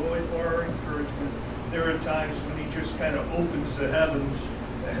our joy, for our encouragement, there are times when He just kind of opens the heavens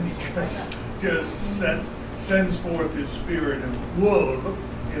and He just sends forth His Spirit, and whoa, look,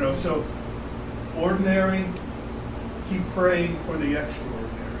 so ordinary, keep praying for the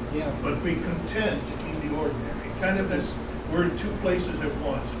extraordinary, but be content in the ordinary. Kind of this we're in two places at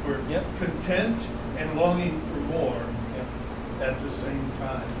once. We're Yep. content and longing for more Yep. at the same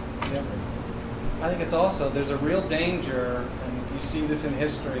time. Yep. I think it's also, there's a real danger, and you see this in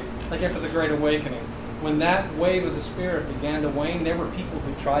history, like after the Great Awakening. When that wave of the Spirit began to wane, there were people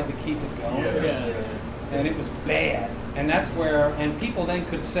who tried to keep it going. Yeah. And it was bad. And that's where, and people then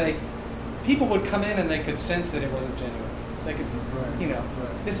could say, people would come in and they could sense that it wasn't genuine. They could, you know,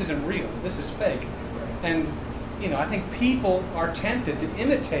 this isn't real, this is fake. And, you know, I think people are tempted to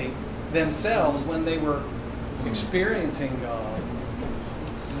imitate themselves when they were experiencing God,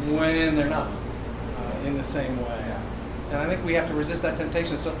 when they're not in the same way. And I think we have to resist that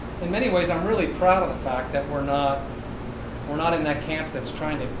temptation. So in many ways, I'm really proud of the fact that we're not in that camp that's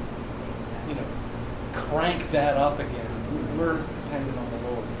trying to, you know, crank that up again. We're dependent on the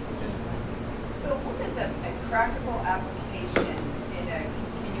Lord. So what is a practical application in a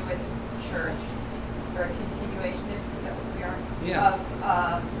continuous church, or a continuationist, is that what we are? Yeah.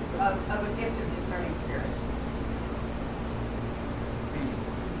 Of a gift of discerning spirits?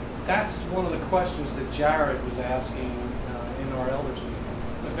 That's one of the questions that Jared was asking in our elders meeting.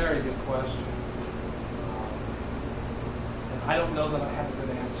 It's a very good question. And I don't know that I have a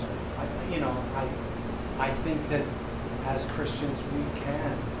good answer. I think that as Christians we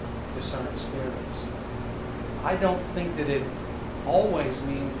can discern spirits. I don't think that it always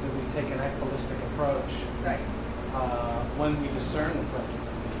means that we take an equilistic approach Right. when we discern the presence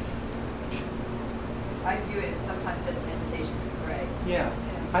of God. I view it as sometimes just an invitation to pray. Yeah.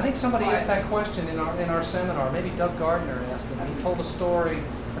 I think somebody asked that question in our seminar. Maybe Doug Gardner asked it. He told a story,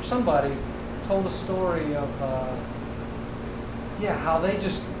 or somebody told a story of, how they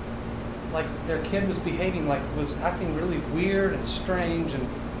just, like their kid was behaving was acting really weird and strange, and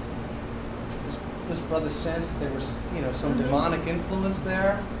this brother sensed that there was, some demonic influence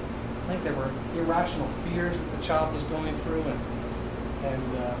there. I think there were irrational fears that the child was going through, and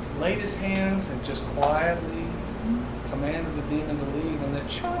laid his hands and just quietly commanded the demon to leave, and the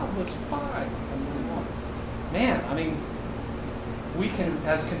child was fine from then on. Man, I mean, we can,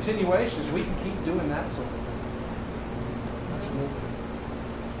 as continuations, we can keep doing that sort of thing. Absolutely.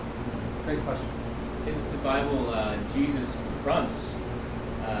 Great question. In the Bible, Jesus confronts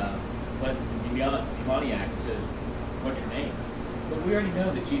when the demoniac says, "What's your name?" But we already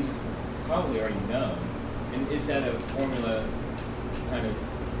know that Jesus probably already known. And is that a formula kind of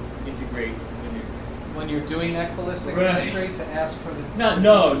integrate when you're doing equilistic Right. ministry to ask for the No,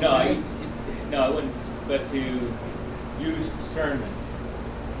 I wouldn't. But to use discernment,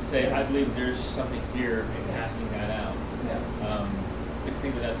 to say, I believe there's something here, and casting that out. Yeah. I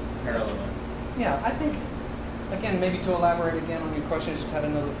think that's parallel. Yeah, I think, again, maybe to elaborate again on your question, I just had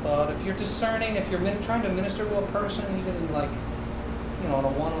another thought. If you're discerning, if you're trying to minister to a person, even in on a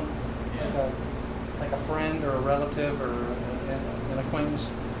one, like a friend or a relative or an acquaintance,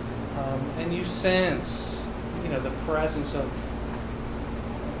 and you sense, the presence of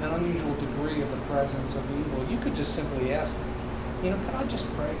an unusual degree of the presence of evil, you could just simply ask, could I just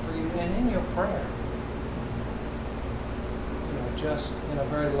pray for you? And in your prayer, just in a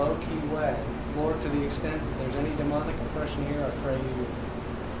very low-key way, Lord, to the extent that there's any demonic oppression here, I pray you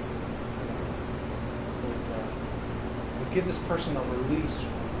would give this person a release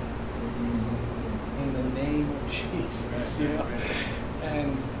from it in the name of Jesus,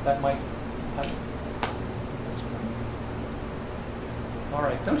 and that might happen. That's great. All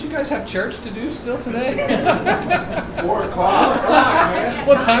right, don't you guys have church to do still today? 4 o'clock, man.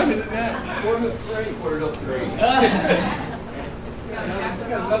 What time is it now? 4 to 3. 4 to 3. We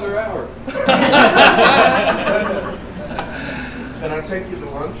got another hour. Can I take you to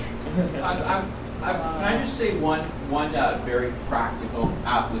lunch? Can I just say one very practical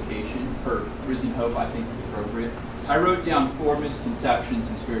application for Risen Hope I think is appropriate? I wrote down 4 misconceptions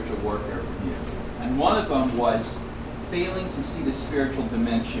in spiritual warfare for you. And one of them was failing to see the spiritual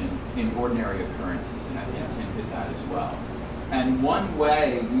dimension in ordinary occurrences, and I think Tim did that as well. And one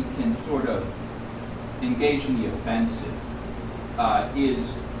way we can sort of engage in the offensive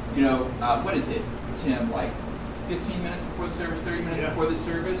is, what is it, Tim, like 15 minutes before the service, 30 minutes before the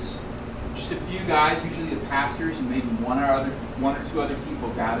service? Just a few guys, usually the pastors and maybe one or two other people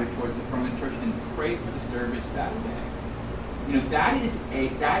gather towards the front of the church and pray for the service that day. That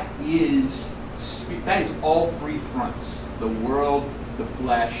is all 3 fronts: the world, the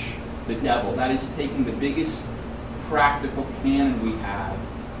flesh, the devil. That is taking the biggest practical cannon we have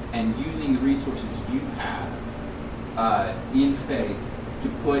and using the resources you have in faith to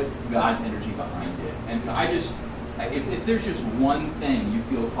put God's energy behind it. And so if there's just one thing you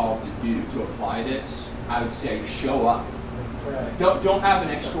feel called to do to apply this, I would say show up. Don't have an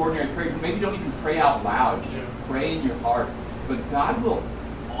extraordinary prayer. Maybe don't even pray out loud. Just pray in your heart But God will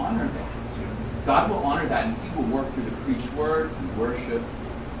honor that. God will honor that, and He will work through the preached word, through worship,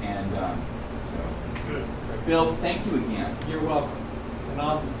 and so. Good. Bill, thank you again. You're welcome. And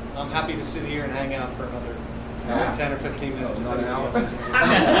I'm happy to sit here and hang out for another Yeah. 10 or 15 minutes. Not an hour.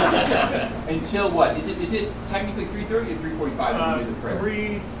 Until what? Is it technically 3:30 or 3:45 when we do the prayer?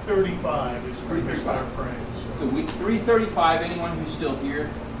 3:35 is when we 3:35. start praying. So 3:35, anyone who's still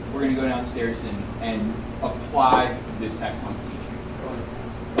here, we're going to go downstairs and apply this excellent teaching.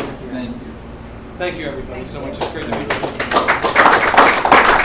 Thank you. Thank you, everybody, so much. It's great to be here.